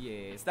true.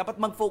 Yes, dapat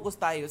mag-focus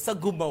tayo sa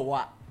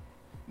gumawa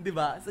 'Di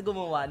ba? Sa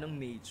gumawa ng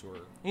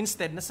nature.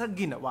 Instead, nasa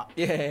ginawa.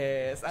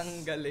 Yes,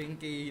 ang galing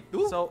K2.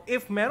 So,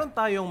 if meron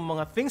tayong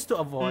mga things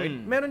to avoid,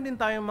 meron din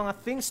tayong mga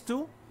things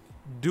to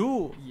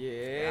do.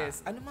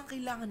 Yes. Ano man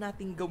kailangan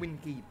nating gawin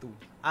K2?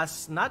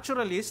 As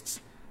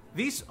naturalists,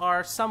 these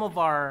are some of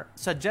our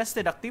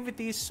suggested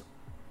activities,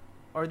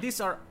 or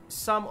these are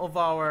some of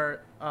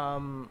our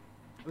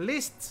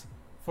lists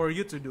for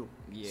you to do.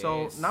 Yes.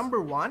 So,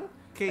 number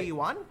 1,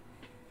 K1,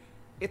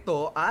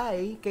 Ito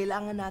ay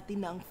kailangan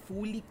natin ng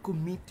fully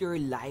commit your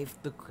life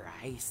to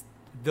Christ.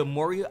 The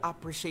more you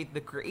appreciate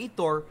the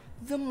Creator,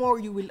 the more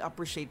you will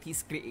appreciate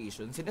His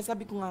creation.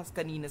 Sinasabi ko nga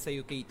kanina sa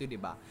K2, di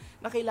ba?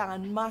 Na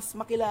kailangan mas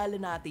makilala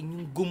natin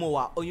yung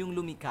gumawa o yung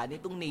lumikha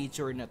nitong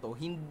nature na to.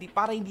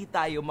 Para hindi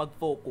tayo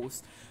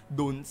mag-focus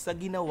dun sa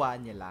ginawa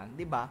niya lang,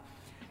 di ba?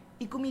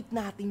 I-commit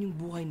natin yung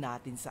buhay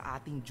natin sa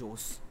ating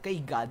Diyos,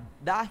 kay God,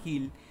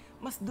 dahil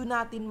mas doon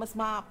natin mas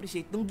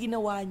ma-appreciate nung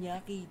ginawa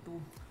niya,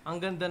 K2. ang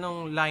ganda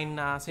ng line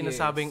na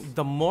sinasabing,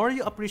 the more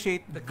you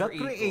appreciate the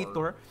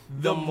Creator,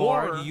 the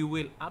more you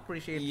will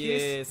appreciate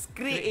His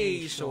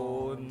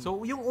creation.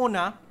 So, yung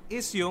una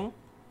is yung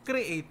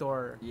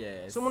Creator.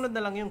 Yes. Sumunod na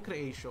lang yung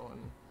creation.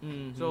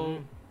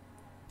 So,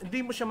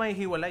 hindi mo siya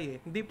mahihiwalay eh.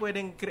 Hindi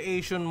pwedeng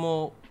creation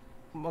mo,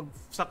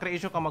 sa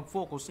creation ka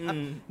mag-focus at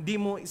hindi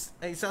mo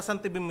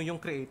isasantibin mo yung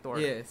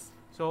Creator. Yes.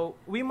 So,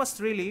 we must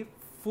really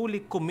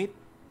fully commit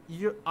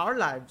our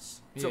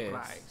lives to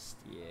Christ.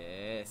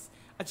 Yes.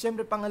 At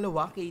syempre,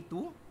 pangalawa,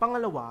 K2?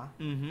 Pangalawa,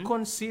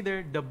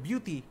 consider the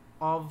beauty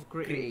of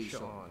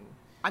creation.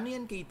 Ano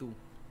yan, K2?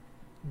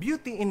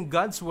 Beauty in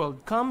God's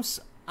world comes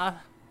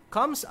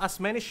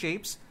as many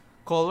shapes,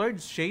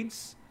 colored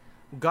shades.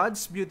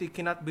 God's beauty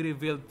cannot be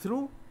revealed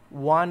through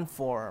one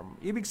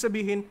form. Ibig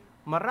sabihin,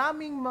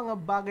 maraming mga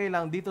bagay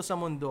lang dito sa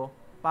mundo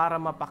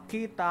para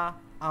mapakita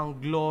ang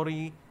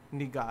glory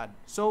ni God.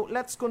 So,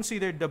 let's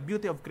consider the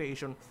beauty of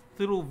creation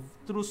through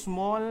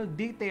small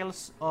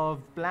details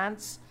of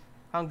plants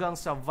hanggang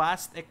sa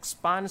vast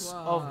expanse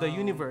of the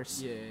universe.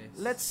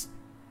 Yes.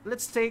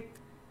 Let's take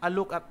a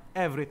look at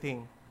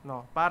everything,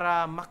 no?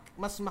 Para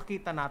mas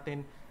makita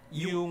natin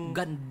yung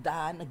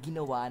ganda na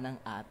ginawa ng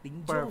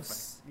ating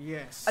Diyos.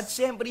 Yes. At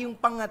syempre, yung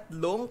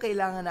pangatlong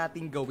kailangan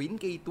natin gawin,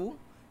 K2,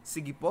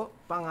 sige po.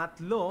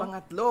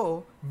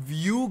 Pangatlo,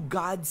 view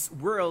God's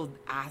world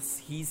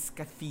as His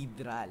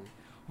cathedral,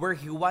 where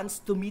He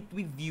wants to meet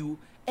with you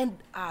and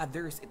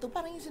others. Ito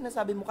parang yung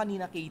sinasabi mo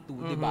kanina,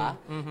 K2, di ba?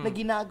 Na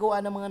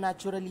ginagawa ng mga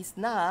naturalist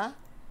na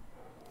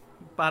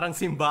parang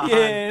simbahan.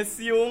 Yes,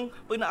 yung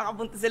pag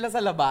nakakapunta sila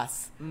sa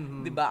labas,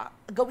 di ba?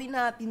 Gawin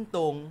natin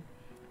tong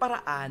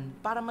paraan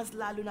para mas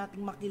lalo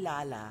nating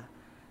makilala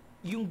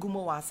yung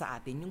gumawa sa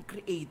atin, yung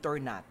creator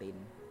natin.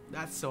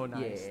 That's so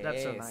nice. Yes.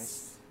 That's so nice.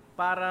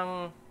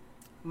 Parang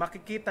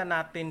makikita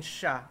natin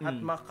siya at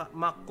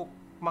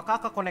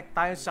makaka-connect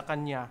tayo sa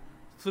kanya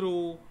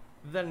through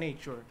the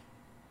nature.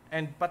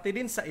 And pati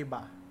din sa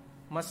iba,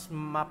 mas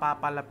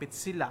mapapalapit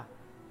sila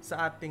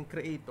sa ating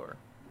creator.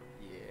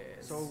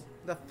 Yes. So,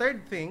 the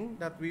third thing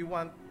that we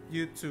want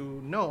you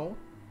to know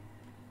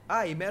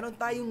ay meron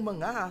tayong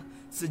mga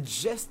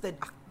suggested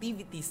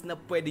activities na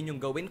pwede nyong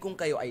gawin kung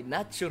kayo ay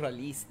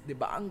naturalist.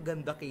 Diba? Ang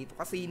ganda K2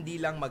 kasi hindi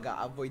lang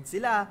mag-a-avoid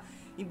sila,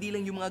 hindi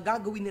lang yung mga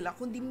gagawin nila,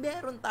 kundi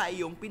meron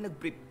tayong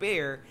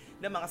pinag-prepare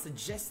na mga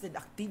suggested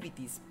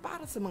activities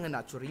para sa mga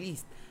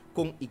naturalist.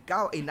 Kung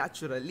ikaw ay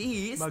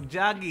naturalist,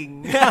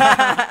 mag-jogging.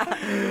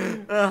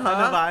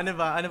 Ano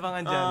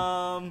bang andyan?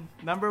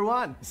 Number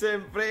 1.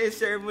 Siyempre,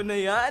 share mo na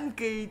yan,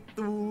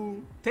 K2.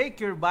 Take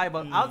your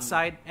Bible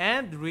outside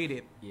and read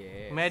it.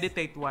 Yes.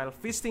 Meditate while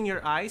feasting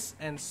your eyes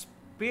and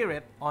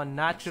spirit on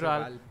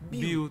natural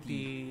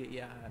beauty.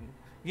 Yan.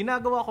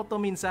 Ginagawa ko to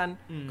minsan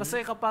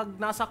kasi kapag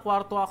nasa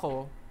kwarto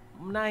ako,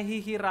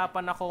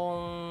 nahihirapan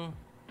akong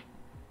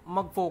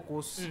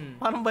mag-focus.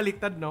 Parang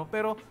baliktad, no?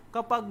 Pero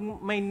kapag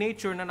may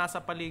nature na nasa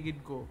paligid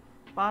ko,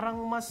 parang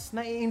mas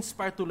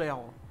nai-inspire tuloy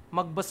ako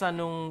magbasa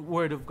nung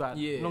Word of God,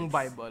 nung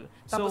Bible.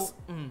 Tapos,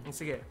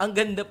 sige. Ang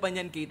ganda pa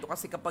niyan, Kito,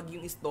 kasi kapag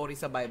yung story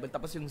sa Bible,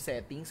 tapos yung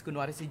settings,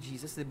 kunwari si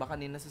Jesus, di ba,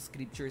 kanina sa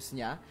scriptures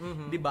niya,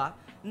 di ba,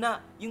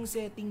 na yung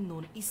setting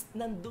nun is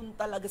nandun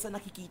talaga sa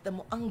nakikita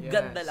mo, ang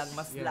ganda lang,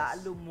 mas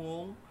lalo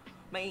mong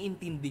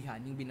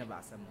maiintindihan yung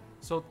binabasa mo.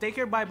 So, take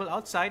your Bible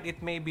outside. It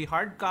may be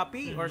hard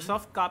copy or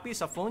soft copy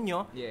sa phone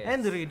nyo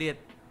and read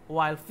it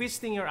while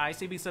feasting your eyes.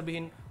 Ibig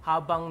sabihin,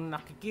 habang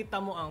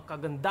nakikita mo ang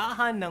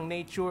kagandahan ng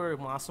nature,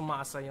 mga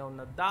sumasayaw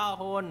na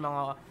dahon,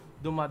 mga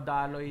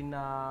dumadaloy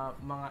na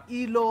mga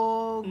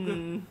ilog,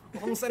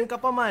 kung saan ka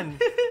pa man,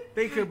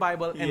 take your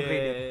Bible and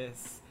read it.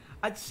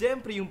 At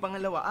syempre, yung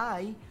pangalawa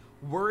ay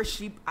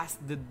worship as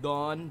the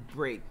dawn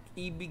break.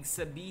 Ibig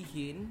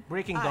sabihin,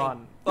 Breaking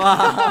Dawn.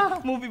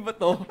 Movie ba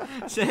to?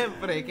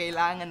 Syempre,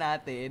 kailangan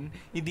natin,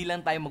 hindi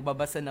lang tayo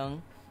magbabasa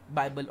ng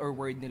Bible or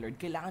word ni Lord,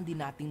 kailangan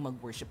din nating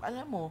mag-worship.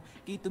 Alam mo,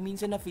 Kito,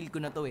 minsan na-feel ko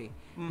na to eh.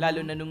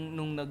 Lalo na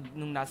nung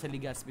nasa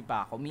Legazpi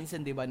pa ako.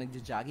 Minsan, di ba,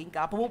 nagja-jogging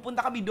ka.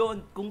 Pumupunta kami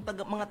doon. Kung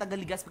mga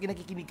taga-Legazpi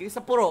nakikinig kayo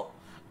sa Puro.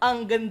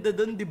 Ang ganda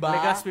doon, di ba?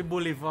 Legazpi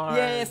Boulevard.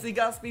 Yes,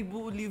 Legazpi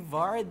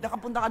Boulevard.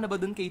 Nakapunta ka na ba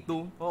doon,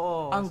 Kito?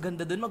 Oo. Ang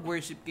ganda doon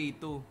mag-worship,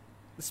 Kito.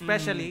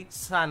 Especially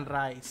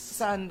sunrise.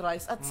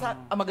 Sunrise. At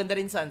maganda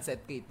rin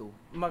sunset, Kito.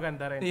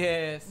 Maganda rin.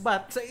 Yes.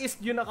 But sa east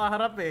yun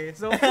nakaharap eh.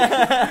 So,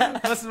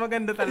 mas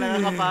maganda talaga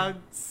kapag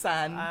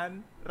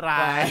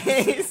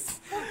sunrise.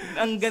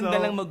 Ang ganda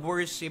lang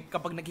mag-worship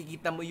kapag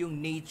nakikita mo yung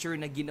nature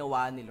na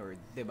ginawa ni Lord,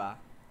 'di ba?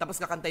 Tapos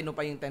kakantay mo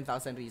pa yung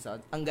 10,000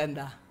 Reasons. Ang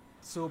ganda.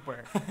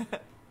 Super.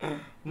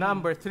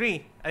 Number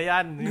 3.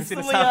 Ayan, yung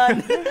Gusto mo sinasabi. yan.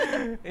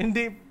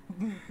 Hindi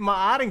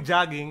maaring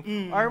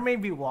jogging or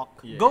maybe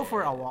walk. Yes. Go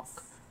for a walk.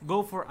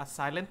 Go for a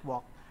silent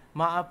walk.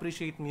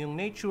 Ma-appreciate mo yung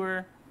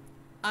nature.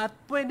 At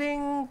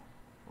pwedeng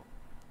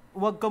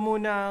wag ka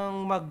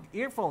munang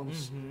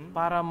mag-earphones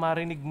para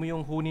marinig mo yung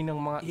huni ng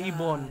mga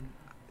ibon.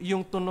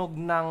 Yung tunog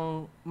ng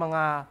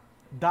mga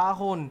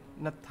dahon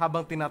na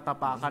habang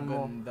tinatapakan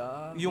mo.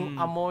 Ganda. Yung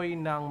amoy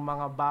ng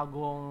mga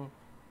bagong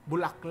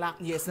bulaklak.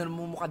 Yes, na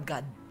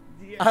namumukadkad.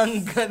 Yes.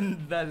 Ang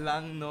ganda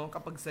lang, no?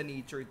 Kapag sa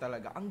nature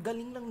talaga. Ang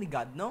galing lang ni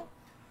God, no?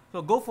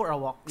 So, go for a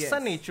walk Yes.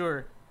 sa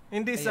nature.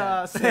 Hindi Ayan.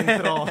 sa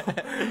sentro.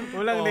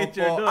 Walang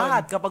nature doon.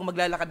 At kapag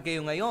maglalakad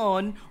kayo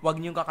ngayon, huwag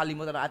niyong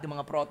kakalimutan ang ating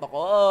mga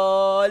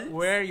protocol.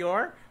 Wear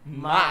your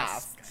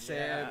Mask. mask.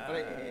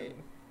 Siyempre.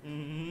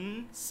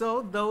 So,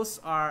 those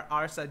are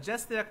our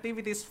suggested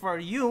activities for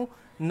you,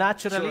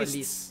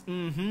 naturalists.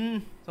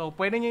 So,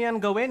 pwede nyo yan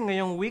gawin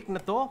ngayong week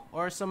na to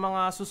or sa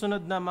mga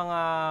susunod na mga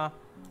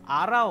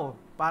araw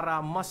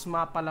para mas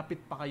mapalapit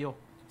pa kayo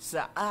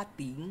Sa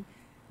ating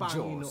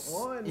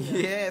Panginoon. Diyos.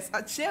 Yes.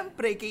 At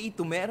syempre, kay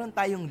ito, meron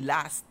tayong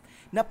last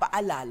na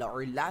paalala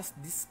or last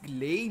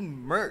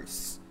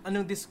disclaimers.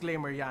 Anong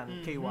disclaimer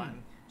yan, K1?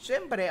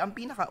 Syempre, ang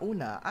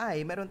pinakauna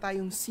ay meron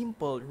tayong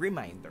simple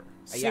reminder.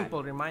 Ayan.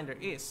 Simple reminder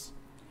is,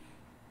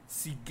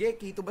 Sige,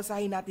 Kito,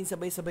 basahin natin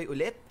sabay-sabay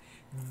ulit.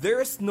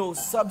 There's no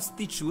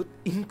substitute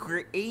in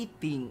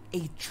creating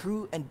a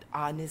true and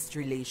honest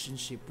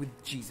relationship with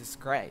Jesus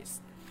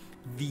Christ.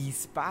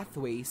 These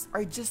pathways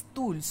are just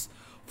tools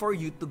for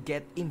you to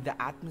get in the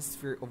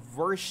atmosphere of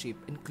worship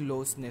and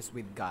closeness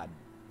with God.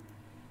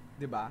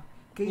 'Di ba?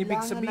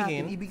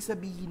 Ibig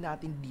sabihin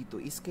natin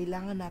dito is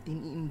kailangan natin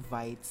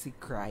i-invite si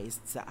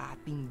Christ sa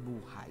ating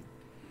buhay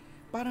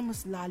para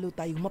mas lalo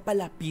tayong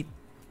mapalapit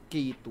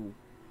kay ito.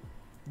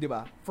 'Di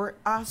ba? For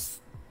us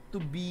to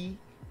be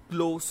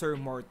closer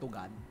more to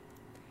God.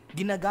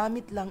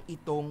 Ginagamit lang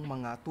itong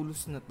mga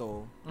tools na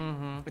to,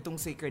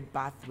 itong sacred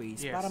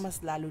pathways, Yes. para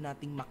mas lalo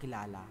nating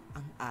makilala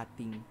ang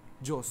ating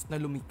Diyos na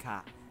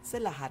lumikha sa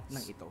lahat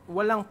ng ito.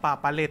 walang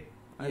papalit.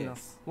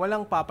 Yes.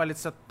 Walang papalit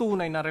sa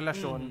tunay na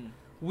relasyon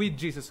with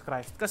Jesus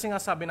Christ. Kasi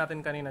nga sabi natin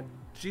kanina,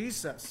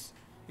 Jesus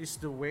is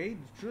the way,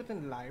 the truth,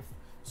 and life.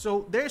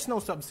 So, there's no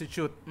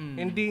substitute.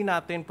 Hindi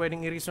natin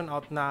pwedeng i-reason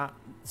out na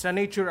sa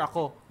nature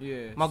ako,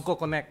 Yes.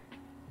 magko-connect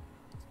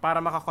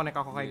para makakonect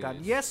ako kay Yes. God.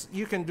 Yes,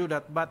 you can do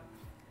that, but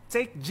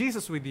take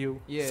Jesus with you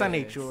sa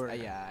nature.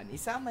 Ayan,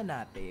 isama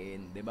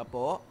natin, 'di ba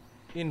po?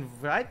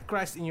 Invite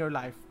Christ in your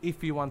life if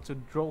you want to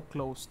draw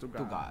close to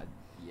God. To God.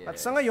 Yes. At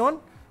sa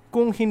ngayon,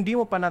 kung hindi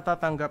mo pa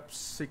natatanggap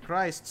si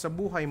Christ sa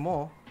buhay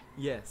mo,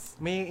 yes.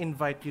 may I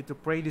invite you to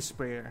pray this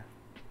prayer.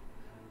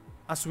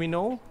 As we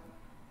know,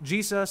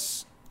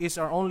 Jesus is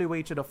our only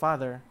way to the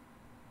Father.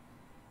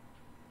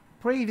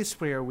 Pray this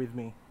prayer with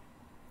me.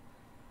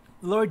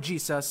 Lord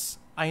Jesus,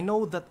 I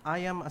know that I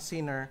am a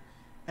sinner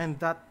and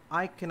that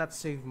I cannot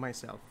save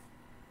myself.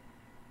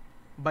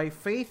 By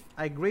faith,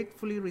 I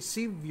gratefully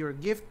receive your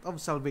gift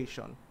of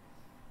salvation.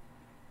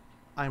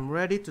 I'm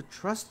ready to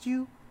trust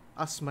you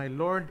as my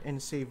Lord and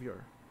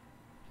Savior.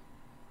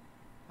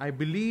 I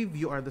believe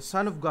you are the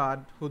Son of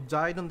God who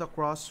died on the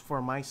cross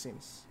for my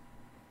sins.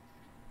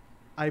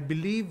 I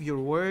believe your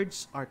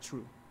words are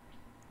true.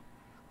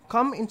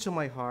 Come into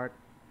my heart,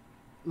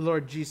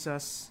 Lord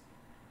Jesus,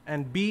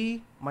 and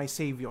be my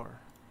Savior.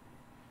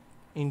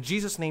 In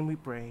Jesus' name we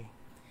pray.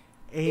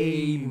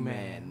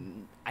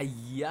 Amen.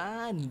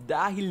 Ayan,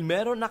 dahil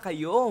meron na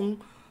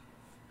kayong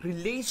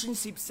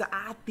relationship sa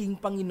ating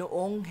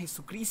Panginoong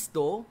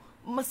Hesukristo,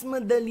 mas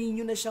madali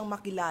nyo na siyang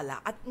makilala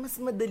at mas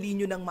madali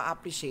nyo nang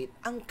ma-appreciate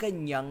ang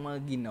kanyang mga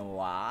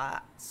ginawa.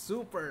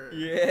 Super!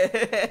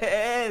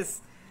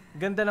 Yes!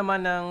 Ganda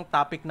naman ng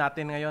topic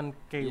natin ngayon,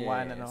 K1,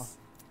 Yes. ano?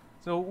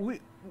 So,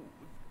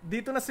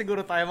 dito na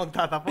siguro tayo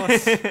magtatapos.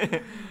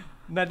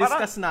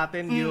 Na-discuss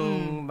natin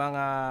yung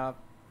mga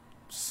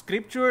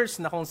scriptures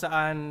na kung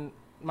saan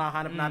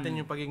mahanap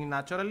natin yung pagiging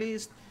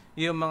naturalist,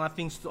 yung mga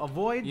things to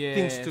avoid,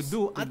 things to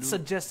do, at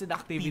suggested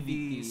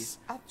activities.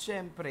 At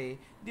syempre,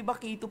 di ba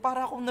Kito,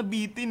 para akong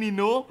nabitin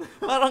no?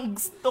 Parang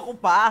gusto ko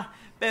pa.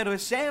 Pero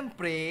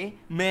syempre,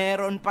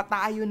 meron pa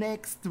tayo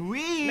next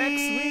week.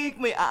 Next week.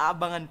 May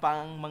aabangan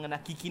pang mga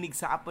nakikinig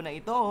sa apo na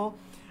ito.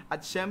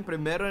 At syempre,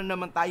 meron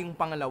naman tayong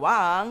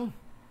pangalawang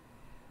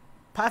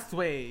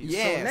Pathway. Yes.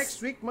 So next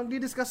week,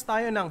 magdi-discuss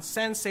tayo ng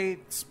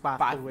Sensate's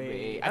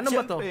Pathway. At Ano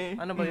ba to? syempre,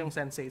 Ano ba yung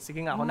Sensate?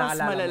 Sige nga, ako mas naalala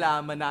mo.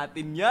 malalaman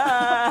natin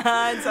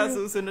yan sa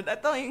susunod.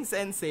 Ito yung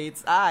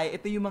sensates ay,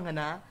 ito yung mga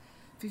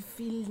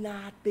na-feel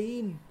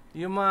natin.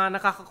 Yung mga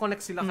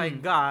nakaka-connect sila kay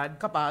God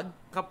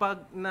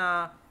Kapag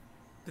na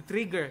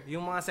trigger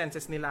yung mga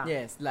senses nila.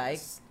 yes, like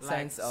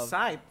sense of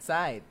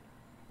sight,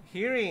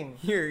 Hearing,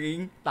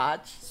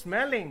 touch.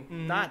 smelling,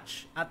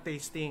 touch, at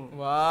tasting.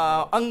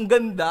 Wow, ang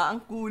ganda,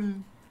 ang cool.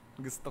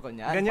 Gusto ko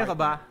niyan. Ganyan ka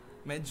ba?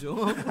 Medyo.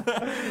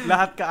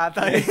 Lahat ka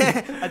ata eh.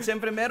 At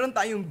syempre, meron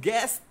tayong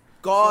guest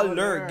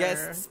caller, Caller.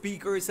 guest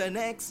speaker sa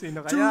next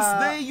Sino kaya?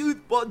 Tuesday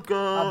Youth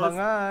Podcast.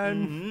 Abangan.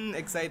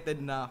 Excited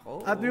na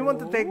ako. At we want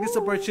to take this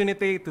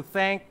opportunity to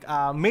thank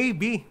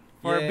Maybe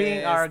for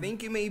being our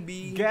thank you,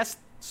 maybe. guest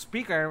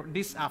speaker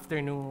this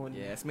afternoon.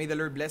 Yes, may the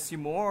Lord bless you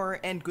more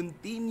and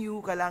continue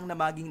ka lang na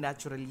maging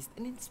naturalist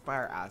and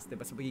inspire us,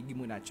 diba, sa pagiging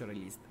mo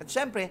naturalist. At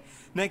syempre,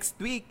 next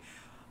week,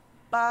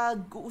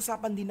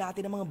 pag-uusapan din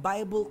natin ng mga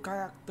Bible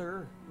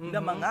character na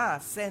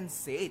mga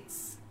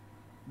sensates.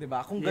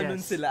 Diba? Kung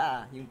ganun Yes.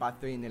 sila, yung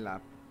pathway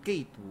nila.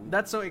 K2.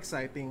 That's so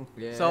exciting.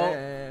 Yes. So,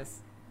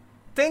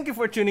 thank you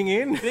for tuning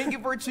in. Thank you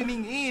for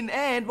tuning in.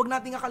 And wag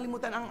natin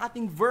kakalimutan ang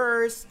ating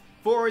verse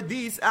for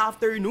this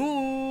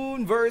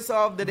afternoon. Verse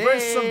of the day.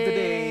 Verse of the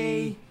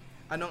day.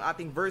 Anong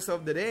ating verse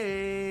of the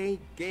day?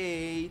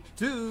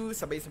 K2.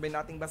 Sabay-sabay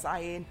nating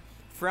basahin.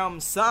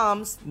 From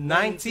Psalms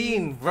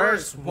 19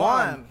 verse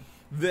 1.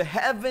 The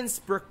heavens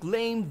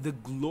proclaim the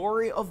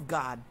glory of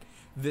God.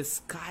 The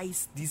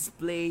skies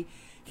display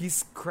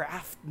His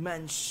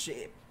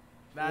craftsmanship.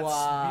 That's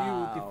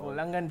beautiful.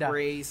 Ang ganda.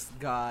 Praise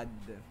God.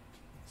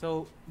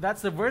 So,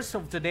 that's the verse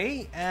of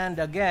today. And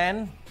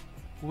again,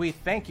 we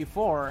thank you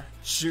for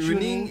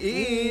Tuning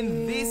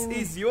in. This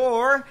is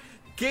your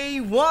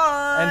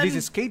K1. And this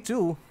is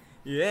K2.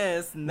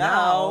 Yes,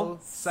 Now, now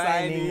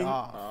signing signing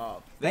off.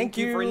 off. Thank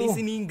you for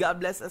listening. God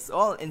bless us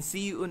all and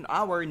see you on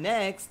our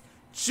next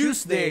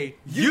Tuesday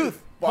Youth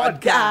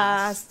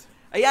Podcast.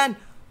 Ayan,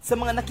 sa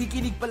mga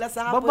nakikinig pala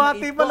sa hapon Babati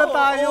na ito. pala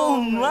tayo.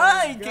 Oh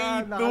my,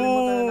 God, K2.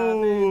 nakalimutan na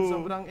natin.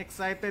 Sobrang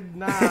excited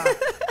na.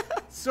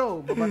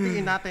 So,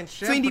 babatiin natin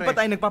syempre. So, hindi pa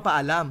tayo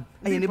nagpapaalam.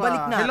 Ayan, Hindi pa.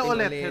 ibalik natin Hello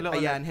ulit, hello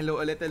ulit. Ayan, hello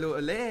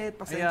ulit.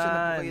 Pasensya na po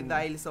Ayan. kayo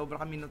dahil sobra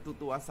kami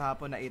natutuwa sa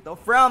hapon na ito.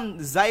 From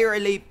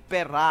Zyralay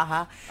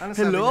Peraha. Ano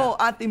sabi Hello,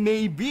 niya? Ate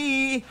Maybe.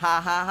 Ha,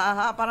 ha, ha,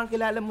 ha. Parang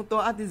kilala mo to,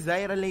 Ate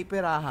Zyralay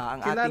Peraha. Ang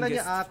Kilala ating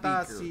niya guest ata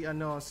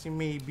speaker. si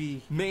Maybe.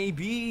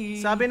 Maybe.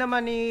 Sabi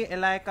naman ni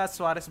Elaika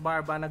Suarez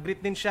Barba,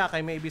 nag-greet din siya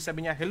kay Maybe.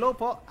 Sabi niya, hello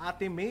po,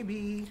 Ate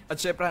Maybe. At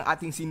syempre ang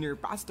ating senior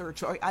pastor,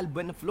 Choi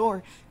Alban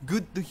Flor.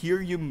 Good to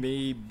hear you,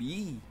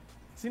 Maybe.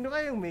 Sino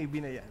kaya yung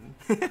Maybe na yan?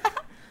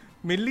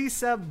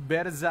 Melissa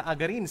Berza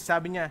Agarin,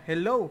 sabi niya,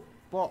 hello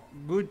po,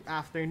 good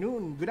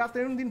afternoon. Good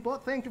afternoon din po,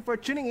 thank you for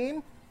tuning in.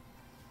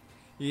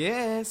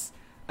 Yes.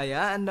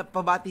 Ayan,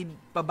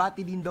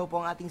 pabati din daw po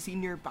ang ating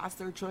senior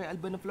pastor, Choi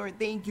Alban Flor.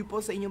 Thank you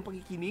po sa inyong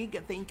pakikinig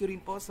at thank you rin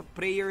po sa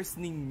prayers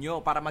ninyo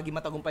para maging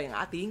matagumpay ang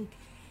ating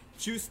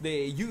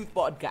Tuesday Youth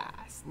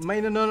Podcast. May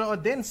nanonood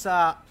din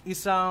sa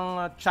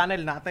isang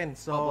channel natin.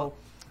 So,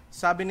 Opo.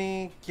 sabi ni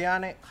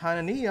Kiane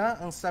Hanania,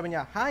 ang sabi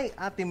niya, hi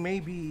Ate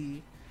Maybe.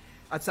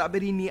 At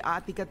sabi rin ni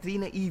Ate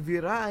Katrina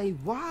Iviray,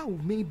 wow,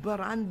 may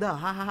baranda.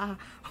 Ha ha ha.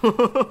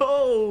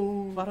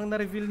 Parang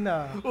na-reveal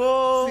na.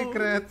 Oh.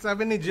 Secret.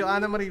 Sabi ni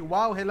Joanna Marie,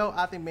 wow, hello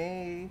Ate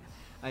May.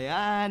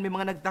 Ayan, may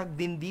mga nagtag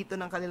din dito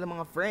ng kanilang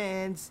mga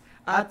friends.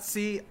 At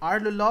si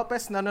Arlo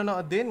Lopez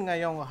nanonood din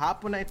ngayong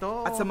hapon na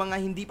ito. At sa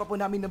mga hindi pa po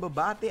namin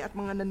nababate at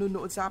mga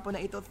nanonood sa hapon na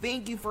ito,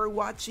 thank you for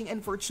watching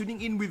and for tuning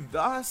in with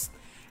us.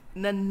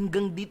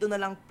 Hanggang dito na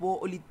lang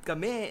po ulit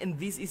kami. And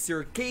this is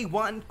your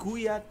K1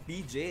 Kuya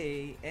TJ.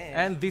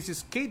 And this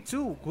is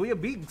K2, Kuya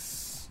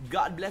Biggs.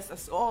 God bless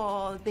us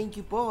all. Thank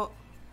you po.